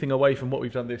take anything away from what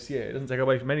we've done this year. It doesn't take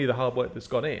away from any of the hard work that's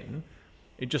gone in.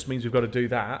 It just means we've got to do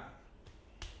that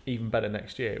even better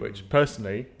next year, which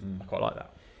personally, I quite like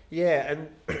that. Yeah, and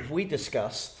we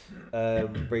discussed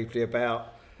briefly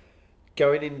about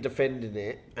going in defending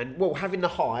it, and well, having the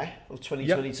high of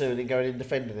 2022 and then going in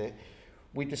defending it.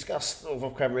 We discussed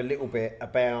off camera a little bit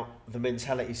about the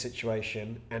mentality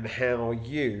situation and how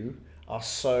you are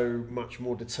so much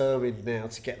more determined now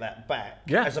to get that back,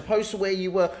 as opposed to where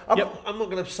you were. I'm not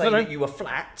going to say that you were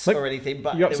flat or anything,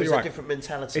 but there was a different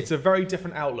mentality. It's a very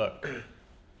different outlook.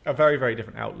 A very, very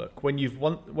different outlook. When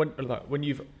when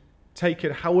you've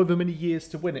taken however many years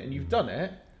to win it and you've done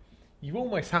it, you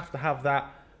almost have to have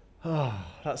that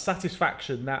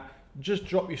satisfaction, that just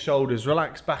drop your shoulders,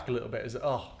 relax back a little bit, as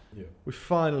we've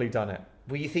finally done it.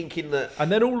 Were you thinking that?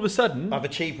 And then all of a sudden, I've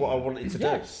achieved what I wanted to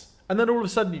do. And then all of a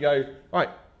sudden you go, right,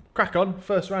 crack on,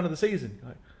 first round of the season. You're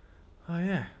like, oh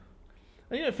yeah.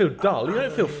 And you don't feel dull, you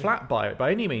don't feel flat by it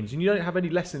by any means, and you don't have any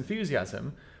less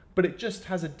enthusiasm, but it just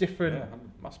has a different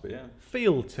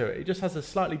feel to it. It just has a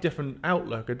slightly different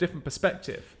outlook, a different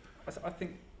perspective. I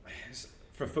think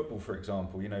for football, for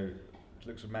example,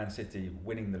 looks at Man City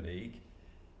winning the league.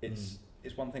 It's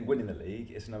one thing winning the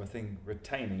league; it's another thing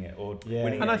retaining it or winning it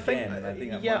again. And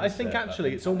I think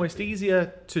actually it's almost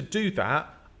easier to do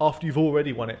that after you've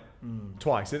already won it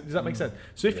twice. Does that make sense?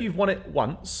 So if you've won it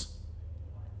once,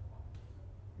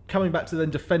 coming back to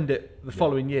then defend it the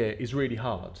following year is really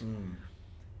hard.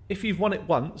 If you've won it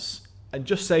once, and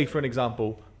just say for an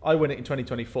example, I win it in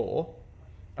 2024.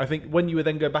 I think when you would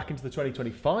then go back into the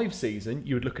 2025 season,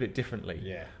 you would look at it differently.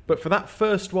 Yeah. But for that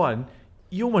first one,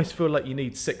 you almost feel like you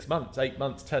need 6 months, 8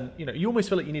 months, 10. You almost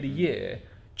feel like you need a year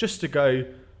just to go.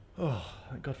 Oh,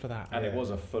 thank God for that. And it was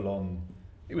a full-on.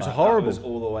 It was horrible. It was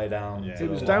all the way down. It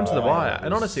was down to the wire.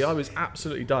 And honestly, I was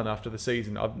absolutely done after the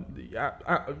season.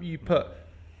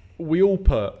 We all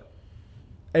put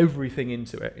everything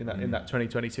into it in that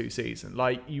 2022 season.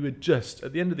 Like, you were just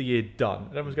at the end of the year done,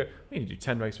 and everyone's going, we need to do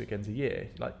 10 race weekends a year.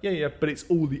 Like, yeah, but it's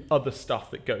all the other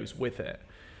stuff that goes with it,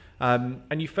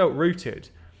 and you felt rooted.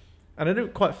 And I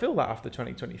don't quite feel that after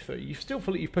 2023. You still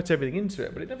feel like you've put everything into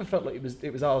it, but it never felt like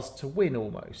it was ours to win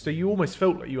almost. So you almost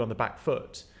felt like you were on the back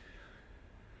foot.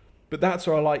 But that's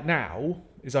what I like now,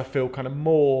 is I feel kind of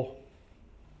more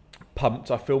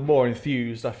pumped, I feel more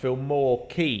enthused, I feel more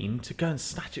keen to go and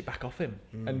snatch it back off him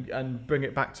and bring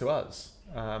it back to us.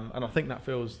 And I think that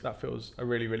feels a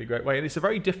really, really great way. And it's a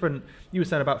very different. You were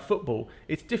saying about football,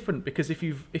 it's different because if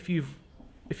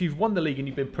you've won the league and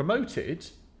you've been promoted,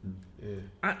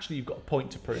 actually you've got a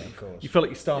point to prove. You feel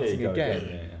like you're starting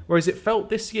again. Whereas it felt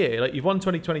this year like you've won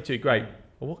 2022, great.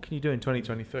 Well, what can you do in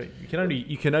 2023? You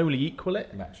can only equal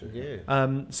it.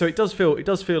 So it does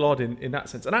feel odd in that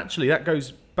sense. And actually, that goes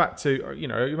back to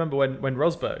remember when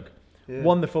Rosberg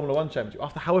won the Formula One championship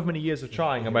after however many years of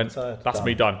trying, and went, "That's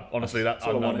me done." Honestly, that's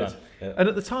all I wanted. And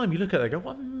at the time, you look at it, and go,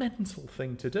 "What a mental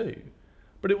thing to do!"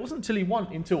 But it wasn't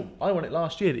until I won it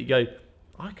last year that you go,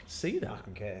 "I can see that. I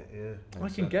can get it. Yeah, I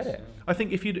can get it." I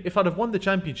think if I'd have won the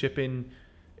championship in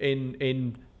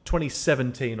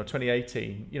 2017 or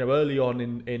 2018, early on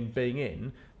in being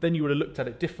in, then you would have looked at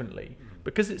it differently.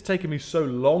 Because it's taken me so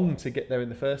long to get there in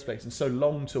the first place and so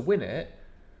long to win it,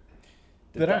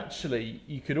 that actually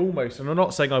you could almost, and I'm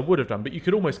not saying I would have done, but you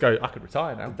could almost go, I could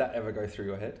retire now. Did that ever go through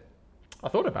your head? I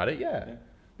thought about it, yeah.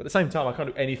 But at the same time, I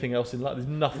can't do anything else in life. There's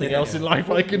nothing else in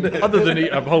life I can do other than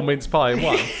eat a whole mince pie in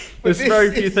one. There's very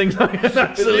few things I can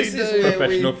actually do.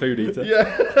 Professional food eater.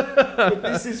 But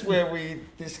this is where we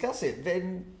discuss it.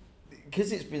 Then,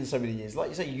 because it's been so many years, like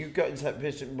you say, you got into that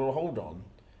position, well, hold on,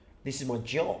 this is my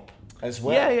job as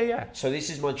well. Yeah. So this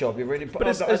is my job. You're really,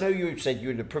 but I know you said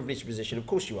you're in a privileged position. Of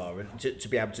course you are, and to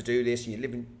be able to do this, you're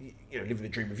living the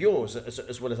dream of yours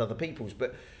as well as other people's.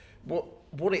 But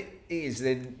what it is,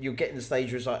 then you're getting the stage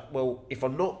where it's like, well, if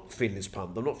I'm not feeling this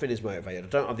pumped, I'm not feeling this motivated,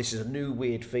 this is a new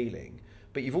weird feeling.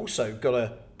 But you've also got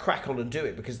to crack on and do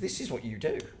it because this is what you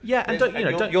do. Yeah, and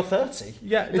you're 30.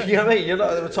 Yeah, you know what I mean. You're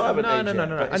not at the retirement age.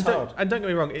 No. And don't get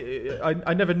me wrong.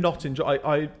 I never not enjoy.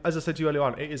 I as I said to you earlier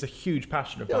on, it is a huge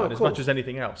passion of mine as much as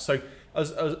anything else. So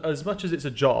as much as it's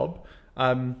a job,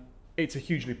 it's a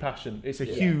huge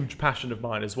passion of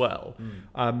mine as well.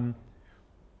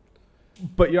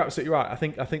 But you're absolutely right. I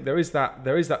think there is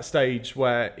that stage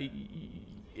where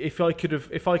if I could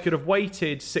have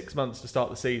waited 6 months to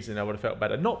start the season, I would have felt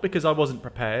better. Not because I wasn't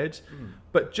prepared,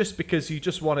 but just because you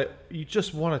just want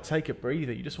to take a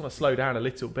breather. You just want to slow down a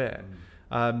little bit,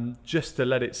 just to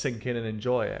let it sink in and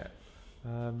enjoy it.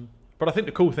 But I think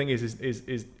the cool thing is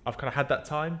I've kind of had that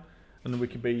time, and we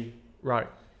can be right.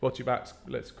 Watch your backs.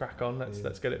 Let's crack on.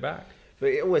 Let's get it back. But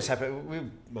it always happens. We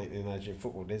make the analogy of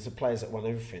football. There's the players that won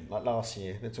everything. Like last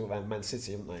year, they talk about Man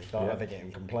City, haven't they? They're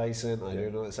getting complacent. They're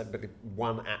doing all that stuff, but they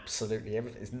won absolutely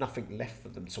everything. There's nothing left for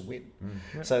them to win.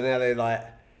 So now they're like,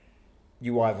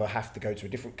 you either have to go to a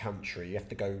different country, you have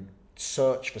to go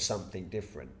search for something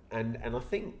different. And I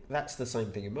think that's the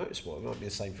same thing in motorsport. It might be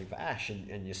the same thing for Ash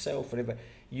and yourself. Whatever.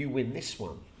 You win this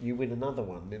one, you win another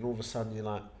one, then all of a sudden you're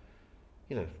like,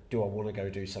 do I want to go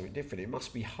do something different? It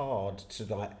must be hard to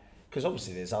like. Because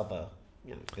obviously there's other,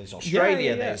 there's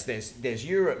Australia, there's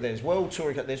Europe, there's World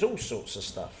Touring, there's all sorts of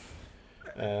stuff.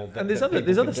 And there's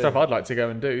other stuff I'd like to go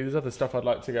and do. There's other stuff I'd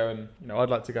like to go and I'd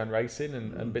like to go and race in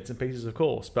and bits and pieces, of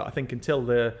course. But I think until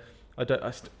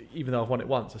even though I've won it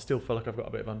once, I still feel like I've got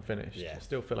a bit of unfinished. Yeah. I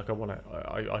still feel like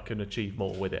I can achieve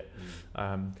more with it,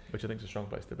 which I think is a strong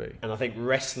place to be. And I think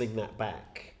wrestling that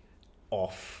back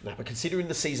off now, but considering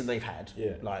the season they've had,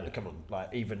 come on,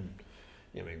 like even,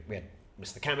 we had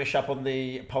Mr. Camish up on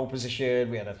the pole position.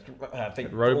 We had I think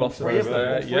Robots, three of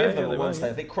them on one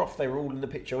stage. I think Croft, they were all in the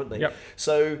picture, weren't they? Yep.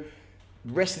 So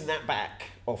wrestling that back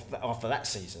after that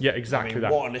season. Yeah, exactly.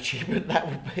 What an achievement that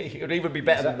would be. It would even be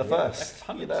better than the first.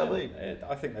 You know what I mean?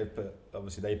 I think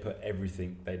they put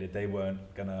everything they did. They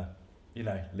weren't gonna,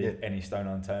 leave any stone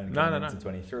unturned going into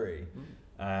 23,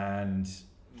 and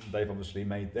they've obviously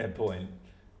made their point.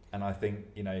 And I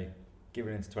think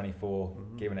giving it into 24,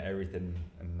 giving it everything,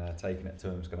 and taking it to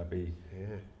them is going to be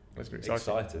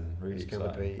exciting. Really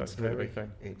exciting. That's going to be a big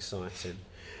thing. Exciting.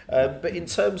 But in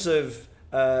terms of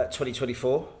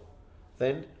 2024,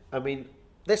 then, I mean,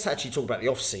 let's actually talk about the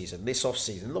off-season. This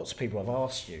off-season, lots of people have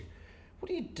asked you, what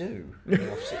do you do in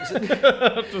the off-season?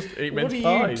 Just eat mince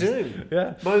pies. What do you do?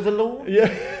 Yeah. Mow the lawn? Yeah,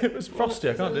 it was frosty.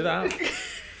 I can't do that.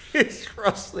 It's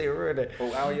frosty, really.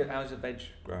 Well, how's the veg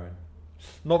growing?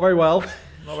 Not very well.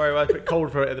 It's a bit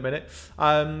cold for it at the minute.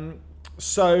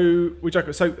 So we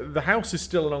joke. So the house is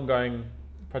still an ongoing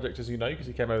project, as you know, because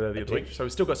you came over there the other week. So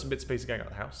we've still got some bits and pieces going on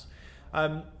at the house.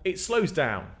 It slows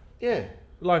down. Yeah.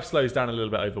 Life slows down a little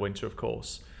bit over winter, of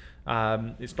course.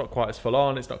 It's not quite as full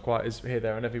on. It's not quite as here,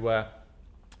 there, and everywhere.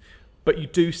 But you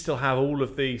do still have all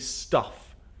of the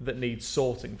stuff that needs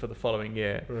sorting for the following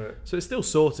year. Right. So it's still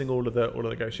sorting all of the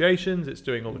negotiations. It's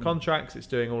doing all the contracts. It's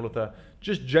doing all of the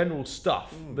just general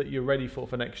stuff that you're ready for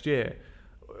next year.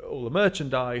 All the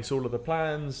merchandise, all of the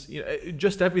plans,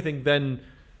 just everything. Then,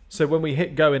 so when we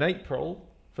hit go in April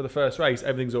for the first race,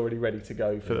 everything's already ready to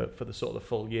go for the sort of the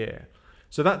full year.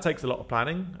 So that takes a lot of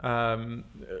planning.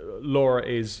 Laura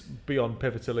is beyond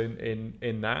pivotal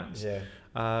in that,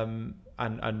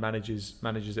 and manages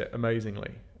it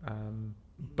amazingly.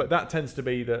 But that tends to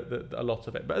be a lot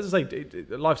of it. But as I say,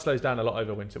 life slows down a lot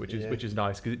over winter, which is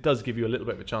nice, because it does give you a little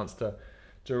bit of a chance to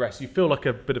rest. You feel like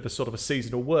a bit of a sort of a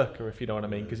seasonal worker, if you know what I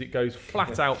mean, because it goes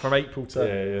flat out from April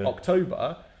to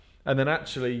October, and then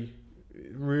actually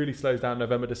it really slows down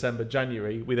November, December,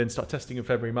 January. We then start testing in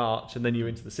February, March, and then you're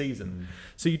into the season.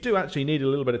 So you do actually need a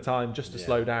little bit of time just to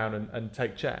slow down and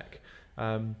take check.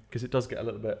 Because it does get a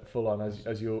little bit full on,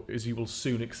 as you will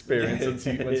soon experience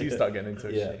once you start getting into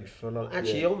it. Yeah, full on.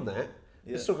 Actually, on that,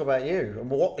 let's talk about you and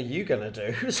what are you going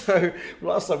to do. So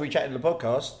last time we chatted in the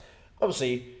podcast,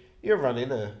 obviously you're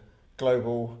running a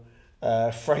global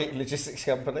freight and logistics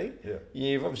company. Yeah.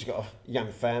 You've obviously got a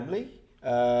young family.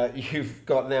 You've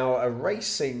got now a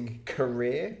racing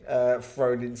career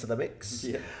thrown into the mix,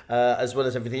 as well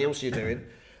as everything else you're doing.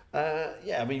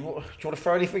 I mean, do you want to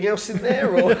throw anything else in there?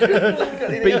 Or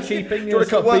beekeeping? Do you want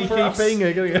to cut work for us?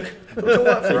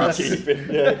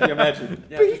 Beekeeping? Yeah, can you imagine?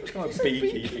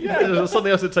 Beekeeping. Yeah, there's something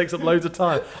else that takes up loads of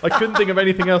time. I couldn't think of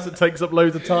anything else that takes up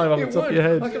loads of time off the top of your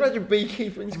head. I can imagine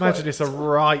beekeeping. Imagine it's a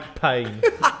right pain.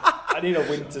 I need a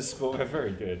winter sport.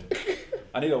 Very good.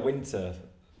 I need a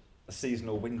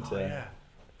seasonal winter.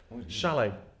 Oh, yeah.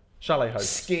 Chalet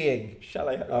host. Skiing.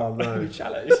 Chalet host. Oh no.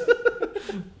 Chalets.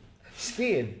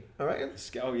 Skiing, I reckon.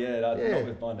 Oh yeah, not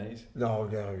with my knees. No,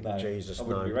 Jesus, I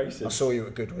wouldn't be racing. I saw you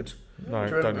at Goodwood. No,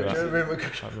 don't do that. I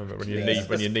remember when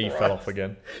your knee fell off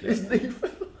again. His knee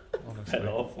fell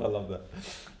off. I love that.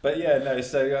 But yeah, no.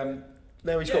 So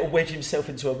now he's got to wedge himself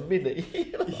into a Mini.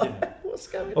 What's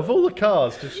going on? Of all the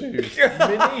cars to choose,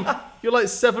 Mini. You're like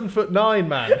 7'9",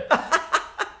 man.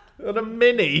 And a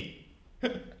Mini.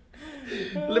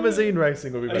 Limousine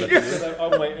racing would be better. For you.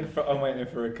 I'm waiting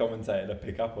for a commentator to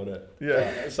pick up on it. Yeah.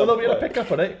 At So some they'll be able to point. pick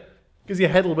up on it because your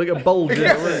head will make a bulge in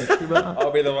the roof. You'll be like,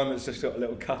 I'll be the one that's just got a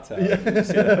little cutout. You can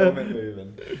see the helmet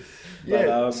moving. Yeah.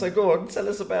 But, So go on, tell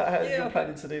us about how you're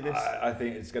planning to do this. I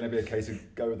think it's going to be a case of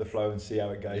go with the flow and see how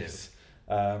it goes.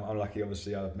 I'm lucky,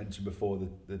 obviously, I've mentioned before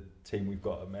the team we've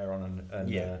got at Meron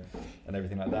and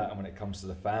everything like that. And when it comes to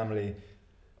the family,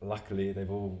 luckily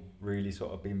they've all really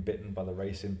sort of been bitten by the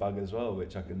racing bug as well,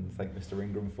 which I can thank Mr.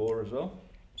 Ingram for as well.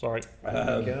 sorry.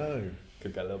 There you go.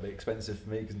 Could get a little bit expensive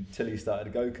for me because Tilly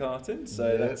started go-karting,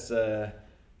 so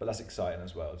but that's exciting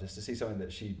as well, just to see something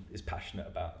that she is passionate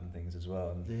about and things as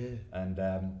well. And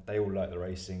they all like the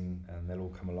racing, and they'll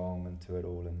all come along and to it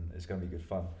all, and it's going to be good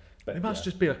fun. But It must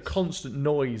just be a constant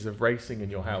noise of racing in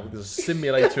your house. There's a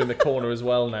simulator in the corner as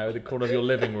well now, the corner of your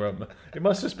living room. It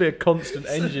must just be a constant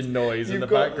engine noise in the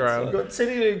background. You've got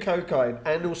Tilly doing cocaine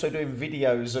and also doing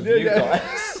videos of you guys.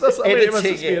 That's what I mean, it must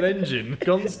editing just be an engine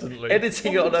constantly.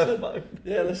 Editing it on her phone.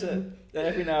 Yeah, that's it. Yeah,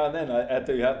 every now and then I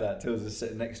do have that. Tills is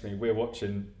sitting next to me. We're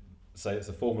watching, say it's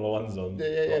the Formula One's on,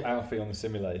 or Alfie on the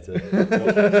simulator,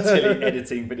 or Tilly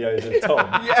editing videos of Tom.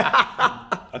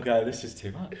 I go, this is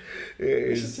too much.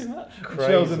 This is too much.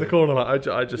 Shell's in the corner like,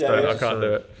 I just don't, I can't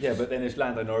do it. Yeah, but then if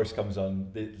Lando Norris comes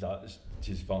on,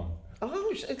 she's fine.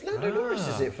 Oh, Lando Norris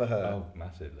is it for her? Oh,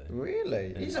 massively.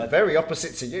 Really? Yeah. He's a very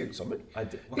opposite to you, Tommy. I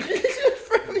do, He's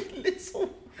a very little.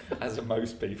 as are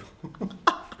most people,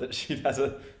 that she has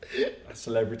a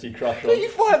celebrity crush Don't on. you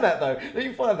find that though? Don't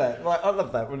you find that? Like, I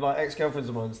love that when like ex-girlfriends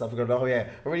of mine and stuff are going, oh yeah,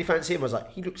 I really fancy him. I was like,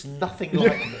 he looks nothing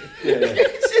like me. Yeah.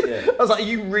 I was like, are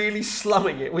you really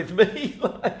slumming it with me?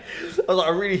 Like, I was like, I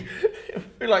really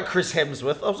like Chris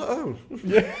Hemsworth. I was like, oh.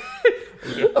 Yeah.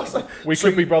 I was like, We so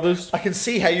could be brothers. I can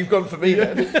see how you've gone for me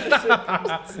then.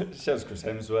 She has Chris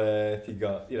Hemsworth. You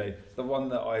got, the one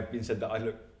that I've been said that I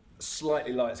look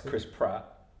slightly like is Chris Pratt.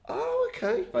 Oh,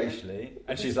 okay. Facially,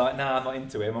 and she's like, "Nah, I'm not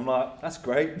into him." I'm like, "That's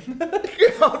great." I'm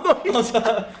not I was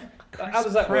like, how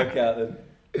does that work out then?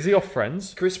 Is he off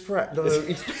Friends? Chris Pratt. No,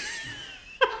 he's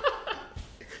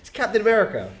it's Captain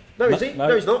America. No, is he? No.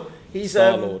 No, he's not. He's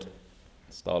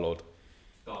Star-Lord.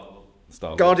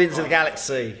 Guardians of the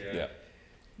Galaxy. Yeah.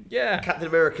 Yeah. Captain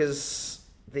America's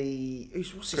what's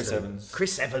his Chris name? Evans.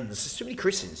 Chris Evans. There's too many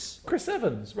Chris's. Chris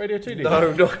Evans, Radio 2 DJ.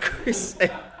 No, not Chris.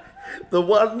 The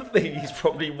one thing he's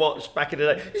probably watched back in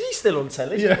the day. Is he still on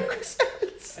telly? Yeah. Chris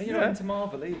Evans. And you're not into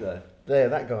Marvel either. There,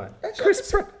 that guy. Chris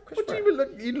Pratt. What do you mean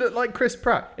look? You look like Chris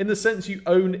Pratt in the sense you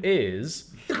own ears.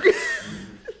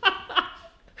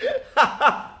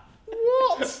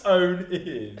 What? Own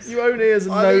ears. You own ears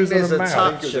and I think nose and there's a a mouth.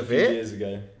 touch I think it was a of few it. years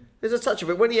ago. There's a touch of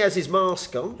it when he has his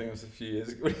mask I on. think it was a few years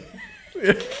ago.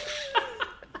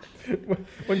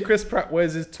 When Chris Pratt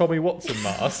wears his Tommy Watson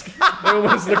mask, they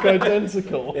almost look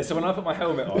identical. Yeah, so when I put my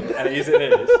helmet on and it is in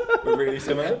ears, we're really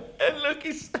similar. And look,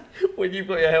 when you've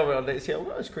got your helmet on, it's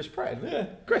it's Chris Pratt. Isn't it? Yeah.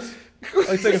 Chris,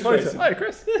 I take a photo. Hi,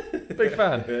 Chris. Big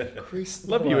fan. Chris,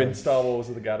 Love you in Star Wars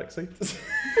of the Galaxy.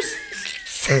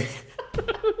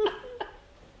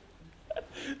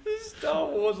 Star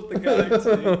Wars of the Galaxy.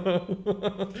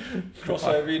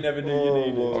 Crossover you never knew you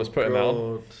needed. I was putting that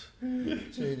on.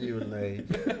 Genuinely.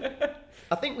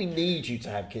 I think we need you to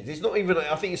have kids. It's not even.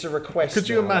 I think it's a request. Could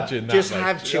you now. imagine that, Just mate?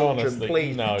 have children, Honestly,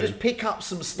 please. no. Just pick up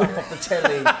some stuff off the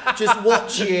telly. Just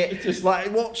watch it. Just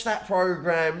like watch that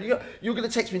program. You're going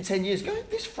to text me in 10 years. Go.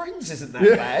 This Friends isn't that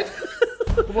bad.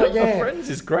 Well, yeah. Friends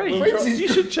is great. Friends is you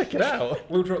should check it out.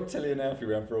 We'll drop Tilly and Alfie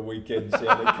around for a weekend, see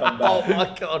how they come Oh back.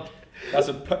 my god.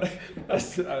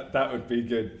 That would be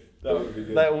good. That would be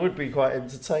good. That would be quite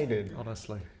entertaining.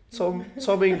 Honestly. Tom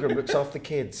Ingram looks after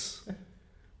kids.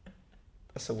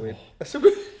 That's a weird. That's a No,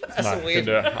 weird. can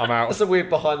do it. I'm out. That's a weird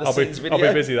behind the scenes video. I'll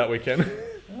be busy that weekend.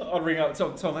 I'll ring up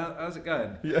Tom. Tom, how's it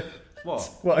going? Yeah. What?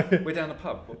 What? We're down the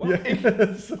pub. What?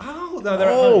 Yes. Oh no, they're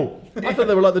at home. Oh, I thought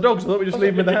they were like the dogs. I thought we just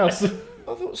leave them in the house. I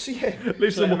thought, so yeah.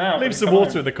 Leave Let 'em out when leave you some come water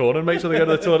home. in the corner and make sure they go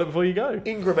to the toilet before you go.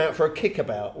 Ingram out for a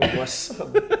kickabout with my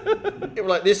son. They were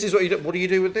like, this is what you do. What do you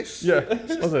do with this? Yeah.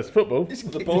 What's this? Football?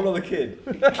 The ball or the kid?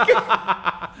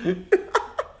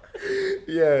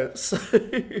 Yeah, so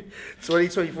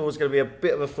 2024 is going to be a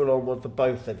bit of a full-on one for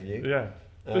both of you. Yeah.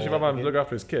 Especially if I'm having to look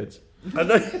after his kids. I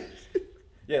know.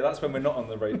 Yeah, that's when we're not on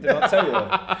the radio. Did I tell you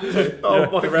that?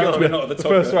 Oh my The rounds we're god. not at the The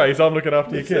top. first of it. race, I'm looking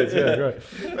after your kids. Yeah, great.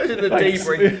 Imagine the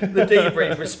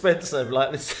debrief with Spencer,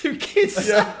 like the two kids.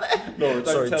 Laura, don't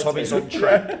Sorry, tell Tommy's Tilly. on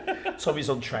track. Tommy's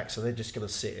on track, so they're just going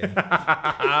to sit in.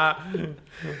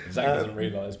 Zach doesn't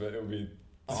realise, but it'll be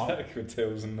Zach with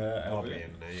Tills and I'll be Alfie.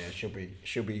 in there. Yeah,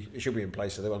 she'll be in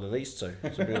place of one of these two.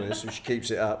 To be honest, if she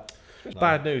keeps it up.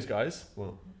 Bad news, guys.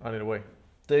 What? I need a wee.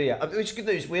 Do you? Which is good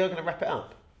news. We are going to wrap it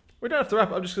up. We don't have to wrap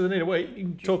it up just because I need a wee. You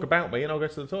can talk about me and I'll go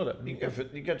to the toilet. You go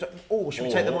to, should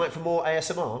we take the mic for more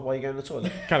ASMR while you go to the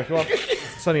toilet? Can if you want.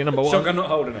 It's only a number one. Shotgun not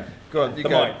holding it. Go on, you The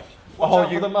go. mic. Oh,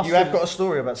 you have got a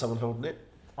story about someone holding it.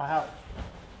 I have.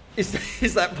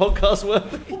 Is that podcast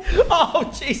worthy?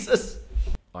 Oh, Jesus.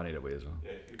 I need a wee as well.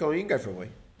 Go on, you can go for a wee.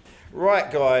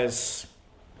 Right, guys.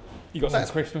 You got some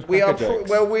Christmas We are cracker jokes?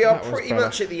 we are That was pretty better.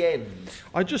 much at the end.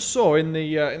 I just saw in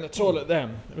the toilet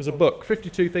then, it was a book,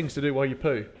 52 Things to Do While You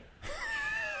Poo.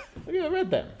 Have you ever read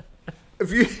them?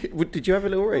 Did you have a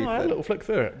little read? I had a little flick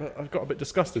through it, but I got a bit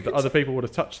disgusted that other people would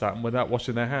have touched that without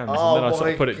washing their hands. Oh And then I sort my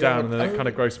of put it down and then it kind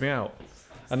of grossed me out.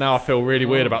 And now I feel really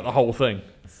weird about the whole thing.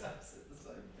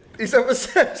 Is that what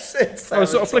Sam said? I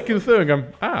was sort of flicking through and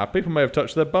going, people may have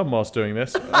touched their bum whilst doing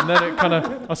this. And then it kind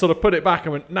of, I sort of put it back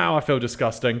and went, now I feel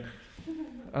disgusting.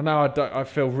 And now I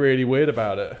feel really weird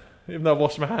about it. Even though I've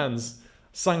washed my hands,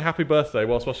 sang happy birthday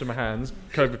whilst washing my hands,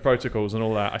 COVID protocols and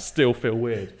all that, I still feel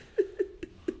weird.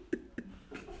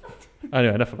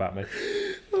 Anyway, enough about me.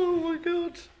 Oh my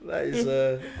god, that is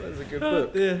a good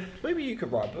book. Yeah. Maybe you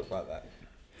could write a book like that.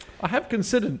 I have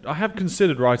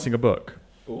considered writing a book.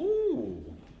 Ooh.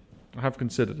 I have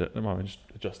considered it. I'm just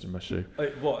adjusting my shoe.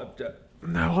 What?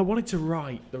 No, I wanted to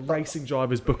write the Racing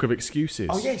Driver's Book of Excuses.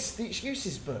 Oh yes, the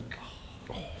excuses book.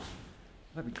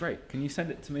 That'd be great. Can you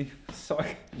send it to me?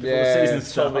 Sorry. Yeah, the season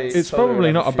starts. It's Tommy probably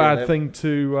would not a have few of bad them. thing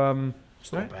to.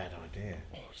 It's not a bad idea.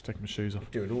 Just taking my shoes off.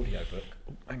 Do an audio book.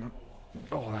 Hang on.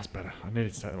 Oh, that's better. I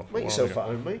needed to take them off. Make yourself at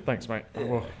home, mate. Thanks, mate. Yeah.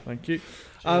 Oh, thank you.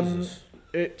 Jesus.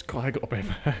 God, I got a bit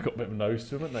of a nose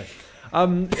to them,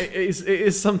 haven't they? It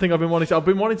is something I've been wanting to. I've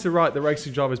been wanting to write the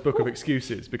Racing Driver's Book of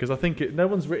Excuses because I think no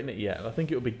one's written it yet, and I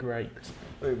think it would be great.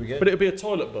 There we go. But it would be a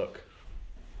toilet book.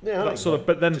 Yeah, I like Sort of.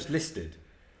 But then Just listed,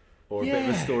 or a bit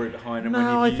of a story behind them.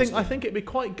 no, when you've used I them. think it'd be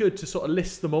quite good to sort of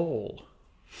list them all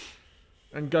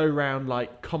and go round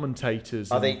like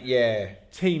commentators. I and think, yeah.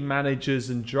 team managers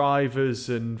and drivers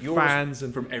and fans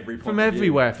and from every point from of view.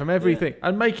 everywhere, from everything,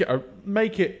 and make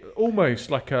it almost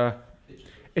like a.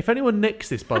 If anyone nicks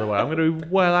this, by the way, I'm going to be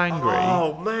well angry.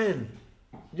 Oh man,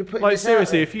 you're putting Like this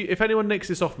seriously, out if anyone nicks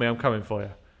this off me, I'm coming for you.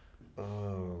 there.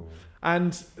 Oh.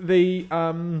 And the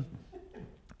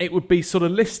it would be sort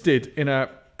of listed in a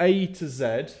to Z.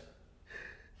 I'm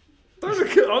not I was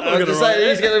going just saying,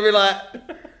 he's going to be like,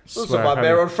 Swear also my if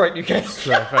mayor any- on Freight UK.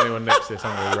 swear if anyone nicks this,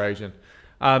 I'm going to be raging.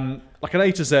 Like an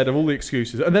A to Z of all the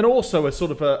excuses, and then also a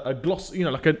sort of a gloss,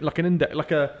 like an index,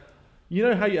 like a. You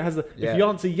know how it has the. Yeah. If you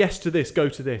answer yes to this, go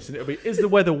to this, and it'll be: is the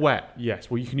weather wet? Yes.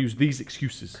 Well, you can use these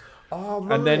excuses. Oh,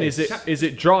 And then is nice.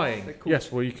 it drying? They're called- Yes.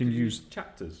 Well, you can use.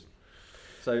 chapters.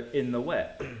 So in the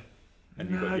wet. And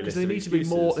you've got No, your because list they of need to be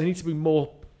more. excuses. They need to be more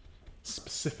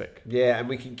specific. Yeah, and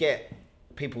we can get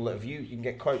people that have used. You can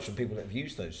get quotes from people that have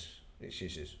used those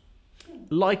excuses.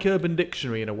 Like Urban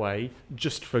Dictionary in a way,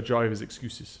 just for drivers'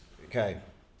 excuses. Okay,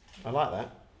 I like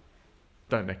that.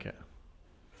 Don't nick it.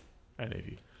 Any of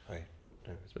you, Hey,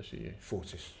 especially you.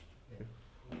 Fortis.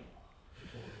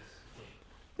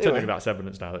 Technically, that's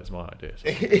evidence now that it's my idea. So.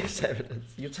 It's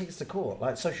evidence. You'll take us to court,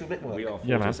 like Social Network. We are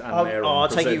Yeah, Fortis and Oh, Mayor I on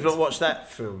take it you've presents. not watched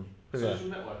that film. Have you?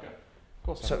 Networker. Of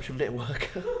course. Social Network.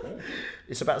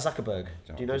 It's about Zuckerberg.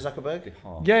 Do you know Zuckerberg?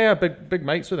 Half. Yeah, big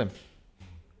mates with him.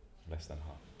 Less than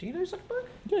half. Do you know Zuckerberg?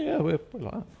 Yeah, we're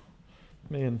like that.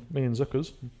 Me and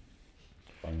Zuckers.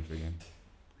 Phones ringing.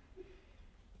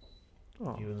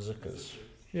 Oh, You and Zuckers.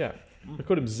 yeah. We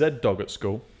called him Z Dog at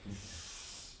school.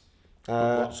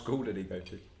 What school did he go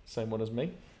to? Same one as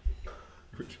me.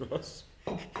 Which was?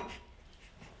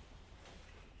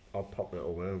 I'll pop it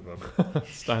all over.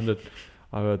 Standard.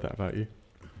 I heard that about you.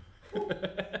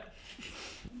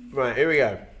 Right, here we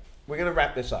go. We're going to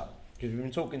wrap this up because we've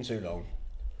been talking too long.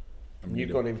 And you've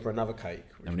need gone in for another cake,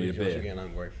 which I need means a you're also beer. getting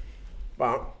hungry.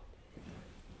 But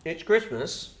it's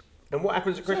Christmas, and what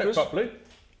happens at Christmas? Properly.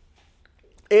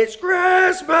 It's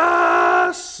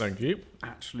Christmas. Thank you.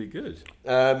 Actually good.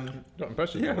 Not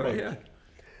impressive. Yeah, not right, it? yeah.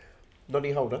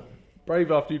 Noddy holder.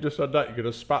 Brave after you just said that, you could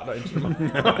have spat that into the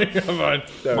mic. Come on.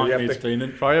 No, Mic you have needs to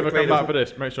cleaning. If I ever Clean come back it. for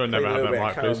this, make sure I never clean a have little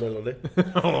that bit mic, of please.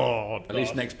 caramel on it. Oh, At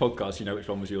least next podcast you know which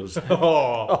one was yours.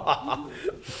 oh.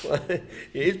 It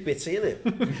is bitty, isn't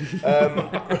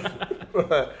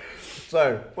it?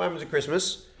 So, what happens at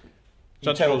Christmas?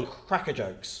 You tell Sensible. cracker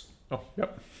jokes. Oh,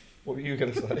 yep. What were you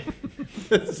going to say?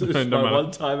 This is No my matter.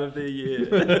 one time of the year.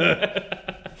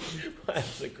 What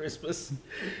happens at Christmas?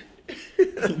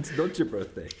 It's not your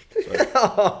birthday. Sorry.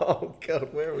 Oh,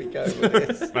 God, where are we going with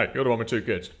this? Hey, you're the one with two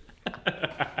kids.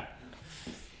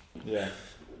 Yeah.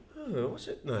 Oh, what's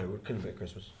it? No, we couldn't fit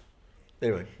Christmas.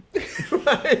 Anyway,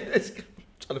 right, I'm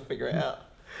trying to figure it out.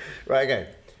 Right, okay.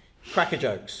 cracker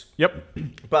jokes. Yep.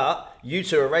 But you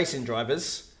two are racing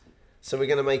drivers, so we're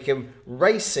going to make them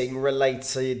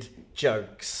racing-related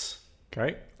jokes.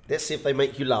 Okay. Let's see if they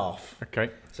make you laugh. Okay.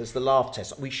 So it's the laugh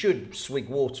test. We should swig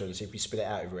water and see if you spit it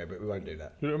out everywhere, but we won't do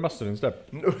that. Do it with mustard instead.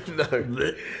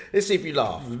 No. Let's see if you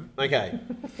laugh. Okay.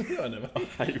 I never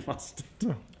hate mustard.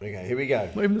 Okay, here we go.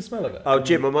 Not even the smell of it. Oh,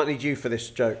 Jim, I might need you for this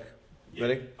joke.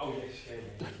 Ready? Oh,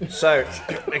 yes. So,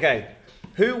 okay.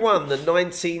 Who won the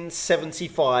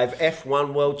 1975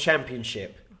 F1 World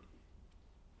Championship?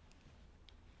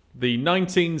 The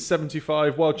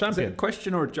 1975 World Is it a Champion.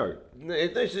 question or a joke? No,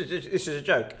 this is a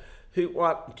joke. Who?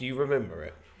 What? Do you remember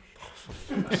it?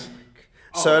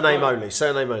 Surname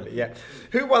only, yeah.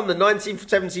 Who won the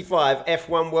 1975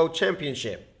 F1 World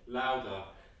Championship? Louder.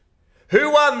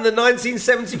 Who won the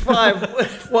 1975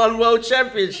 F1 World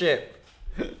Championship?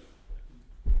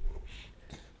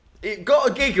 It got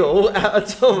a giggle out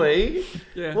of Tommy.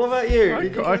 Yeah. What about you?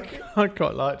 I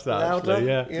quite liked that. Louder? Actually,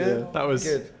 yeah. Yeah. That was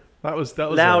Good. That was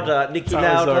Louder, Nicky that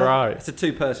Louder. was all right. It's a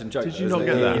two-person joke. Did though, you not isn't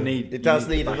get it? that? You need, It does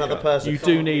you need another person. You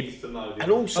do need. To know the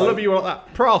And I also, love you like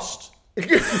that. Prost.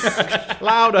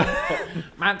 Louder.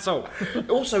 Mansell.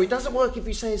 also, it doesn't work if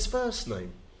you say his first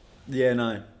name. Yeah,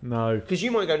 no. No. Because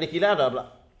you might go Nicky Louder. I'm like,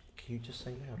 can you just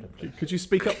say louder, please? Could you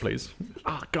speak up, please?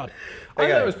 Oh God. I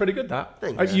Okay. thought it was pretty good. That.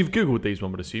 Thanks. You've googled these, one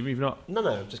would assume. You've not. No,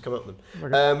 I've just come up with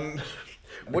them.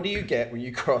 What do you get when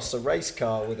you cross a race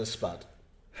car with a spud?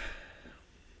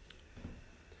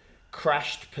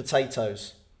 Crashed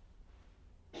potatoes.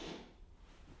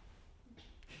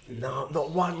 No,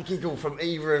 not one giggle from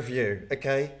either of you.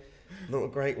 Okay, not a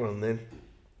great one then.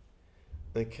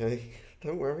 Okay,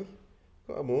 don't worry.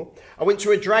 Got more. I went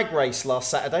to a drag race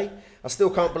last Saturday. I still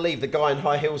can't believe the guy in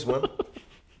high heels won.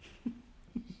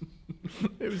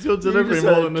 It was your delivery just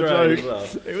more said than the drag joke.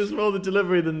 as well. It was more the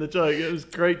delivery than the joke. It was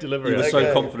great delivery. You were Okay.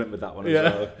 so confident with that one as Yeah.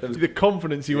 well. There was- The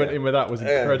confidence you went in with that was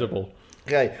incredible.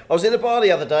 Okay, I was in a bar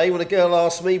the other day when a girl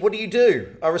asked me, "What do you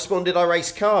do?" I responded, "I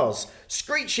race cars."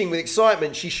 Screeching with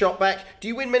excitement, she shot back, "Do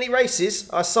you win many races?"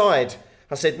 I sighed.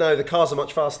 I said, "No, the cars are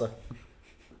much faster."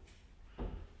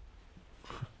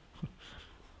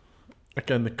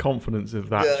 Again, the confidence of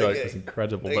that Yeah, joke okay. was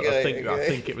incredible, but Okay, I okay.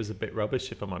 think it was a bit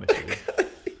rubbish, if I'm honest with you.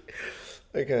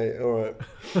 Okay, all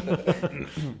right.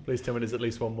 Please tell me there's at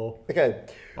least one more. Okay,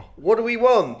 what do we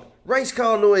want? Race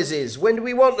car noises. When do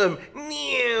we want them?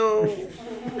 Meow.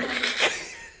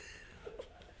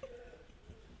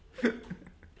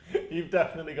 You've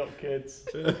definitely got kids.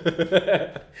 That's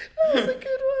a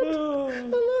good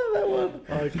one. I like that one.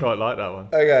 I quite like that one.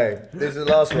 Okay, this is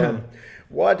the last one.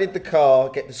 Why did the car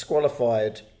get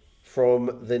disqualified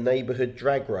from the neighbourhood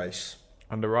drag race?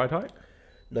 Under ride height?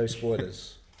 No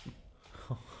spoilers.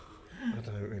 I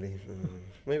don't really.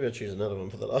 Maybe I'll choose another one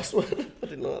for the last one. I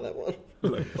didn't like that one.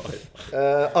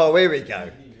 Oh, here we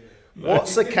go.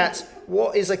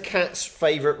 What is a cat's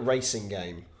favourite racing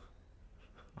game?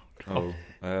 Oh,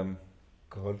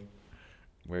 Go on.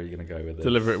 where are you going to go with this?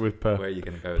 Deliver it with Where are you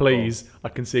going to go? Please, I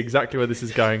can see exactly where this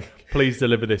is going. Please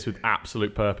deliver this with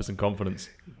absolute purpose and confidence.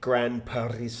 Gran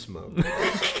Turismo.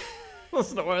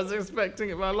 That's not what I was expecting,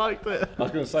 but I liked it. I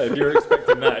was going to say, if you were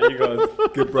expecting that, you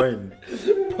got good brain.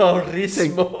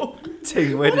 Turismo.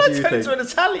 Ting, where What did did you I turn think? to an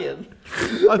Italian?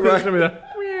 I think it's going to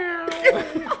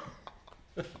be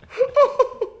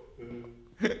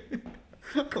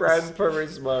Gran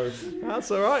Turismo.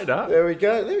 That's all right, that. There we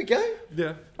go. There we go.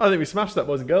 Yeah. I think we smashed that,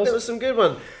 boys and girls. That was some good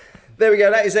one. There we go.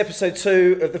 That is episode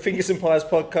 2 of the Fingers and Pies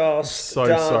podcast. So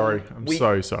Done. sorry. I'm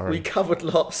so sorry. We covered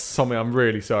lots. Tommy, I'm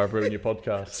really sorry for ruining your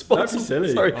podcast. Don't be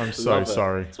silly. Sorry. I'm so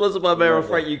sorry. Sponsored by Mayor on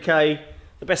Freight UK.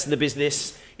 The best in the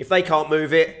business. If they can't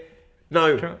move it,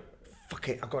 no. Can't- Fuck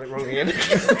it. I got it wrong again.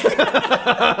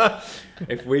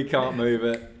 If we can't move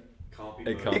it, Can't be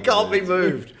it moved. can't, It can't be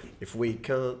moved. If we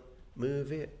can't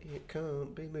move it, it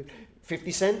can't be moved.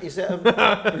 50 Cent? Is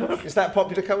that is that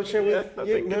popular culture with I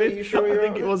you? think, No, it, you sure I you're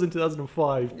think right? it was in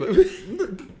 2005, but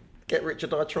Get Rich or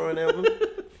Die Trying album.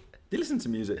 you listen to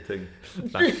music, Ting.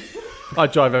 no. I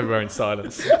drive everywhere in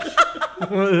silence.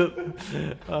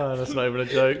 Oh, that's not even a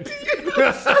joke.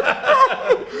 Is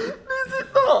it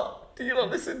not? Do you not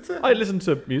listen to? I listen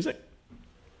to music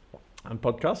and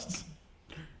podcasts.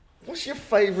 What's your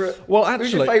favourite? Well,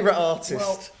 who's your actually- favourite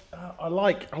artist? I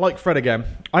like Fred again.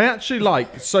 I actually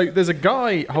like. So there's a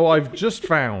guy who I've just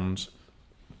found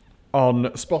on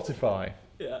Spotify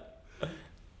Yeah.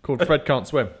 called Fred Can't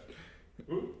Swim.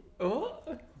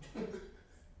 What?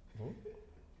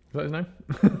 Is that his name?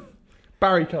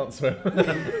 Barry Can't Swim.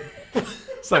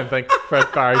 Same thing. Fred,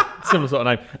 Barry, similar sort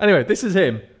of name. Anyway, this is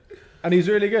him, and he's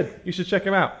really good. You should check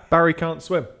him out. Barry Can't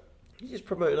Swim. You just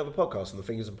promote another podcast on the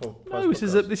Fingers and Pies No, this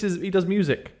podcast. is he does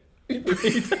music. He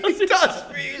does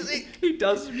music. He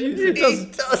does music.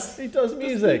 He does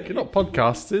music, not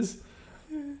podcasters.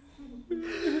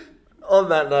 On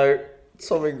that note,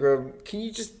 Tom Ingram, can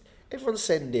you just everyone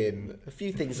send in a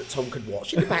few things that Tom could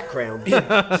watch in the background? Just in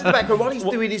the background while he's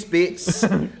doing his bits.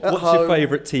 What's your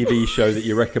favourite TV show that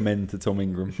you recommend to Tom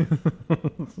Ingram?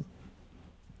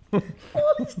 While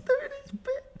he's doing his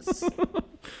bits.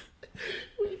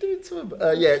 What are you doing to him?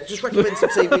 Yeah, just recommend some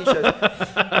TV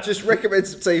shows. Just recommend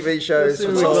some TV shows. Let's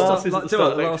From see what Tom. glasses at the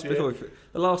start next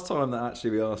The last time that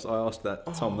actually I asked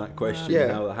Tom that question,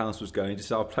 Yeah. how the house was going, he just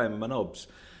said, I'll play with my knobs.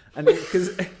 And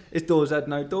because his doors had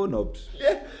no doorknobs.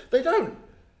 Yeah, they don't.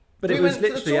 But We it was went to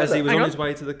the literally as he toilet. was Hang on on. his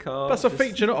way to the car. That's a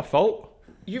feature, not a fault.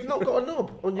 You've not got a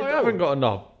knob on your I door. haven't got a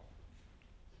knob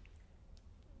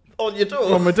On your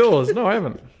door? on my doors. No, I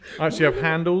haven't. I actually have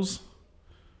handles.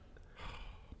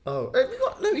 Oh, have you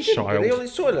got? No, he didn't. Child. Did he on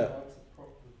his toilet?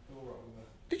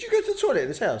 Did you go to the toilet in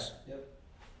this house?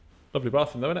 Lovely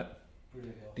bathroom, though, isn't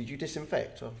it? Did you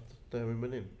disinfect after we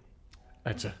went in?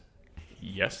 It's a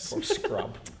yes. Or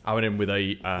scrub? I went in with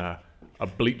a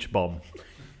bleach bomb.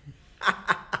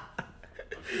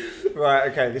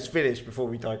 Right, okay, let's finish before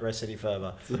we digress any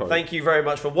further. Sorry. Thank you very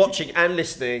much for watching and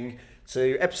listening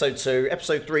to episode 2.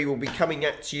 Episode 3 will be coming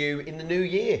at you in the new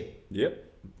year. Yep.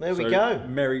 There we So, go.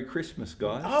 Merry Christmas,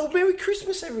 guys. Oh, Merry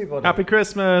Christmas, everybody. Happy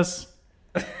Christmas.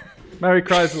 Merry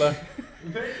Chrysler.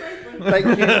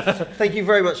 Thank you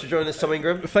very much for joining us, Tom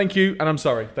Ingram. Thank you, and I'm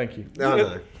sorry. Thank you.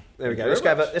 No. There we go. Let's go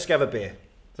have a beer.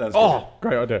 Sounds good. Oh,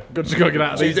 great idea. Good to go get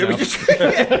out of these now. If you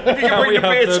can bring the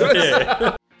beer to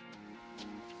us.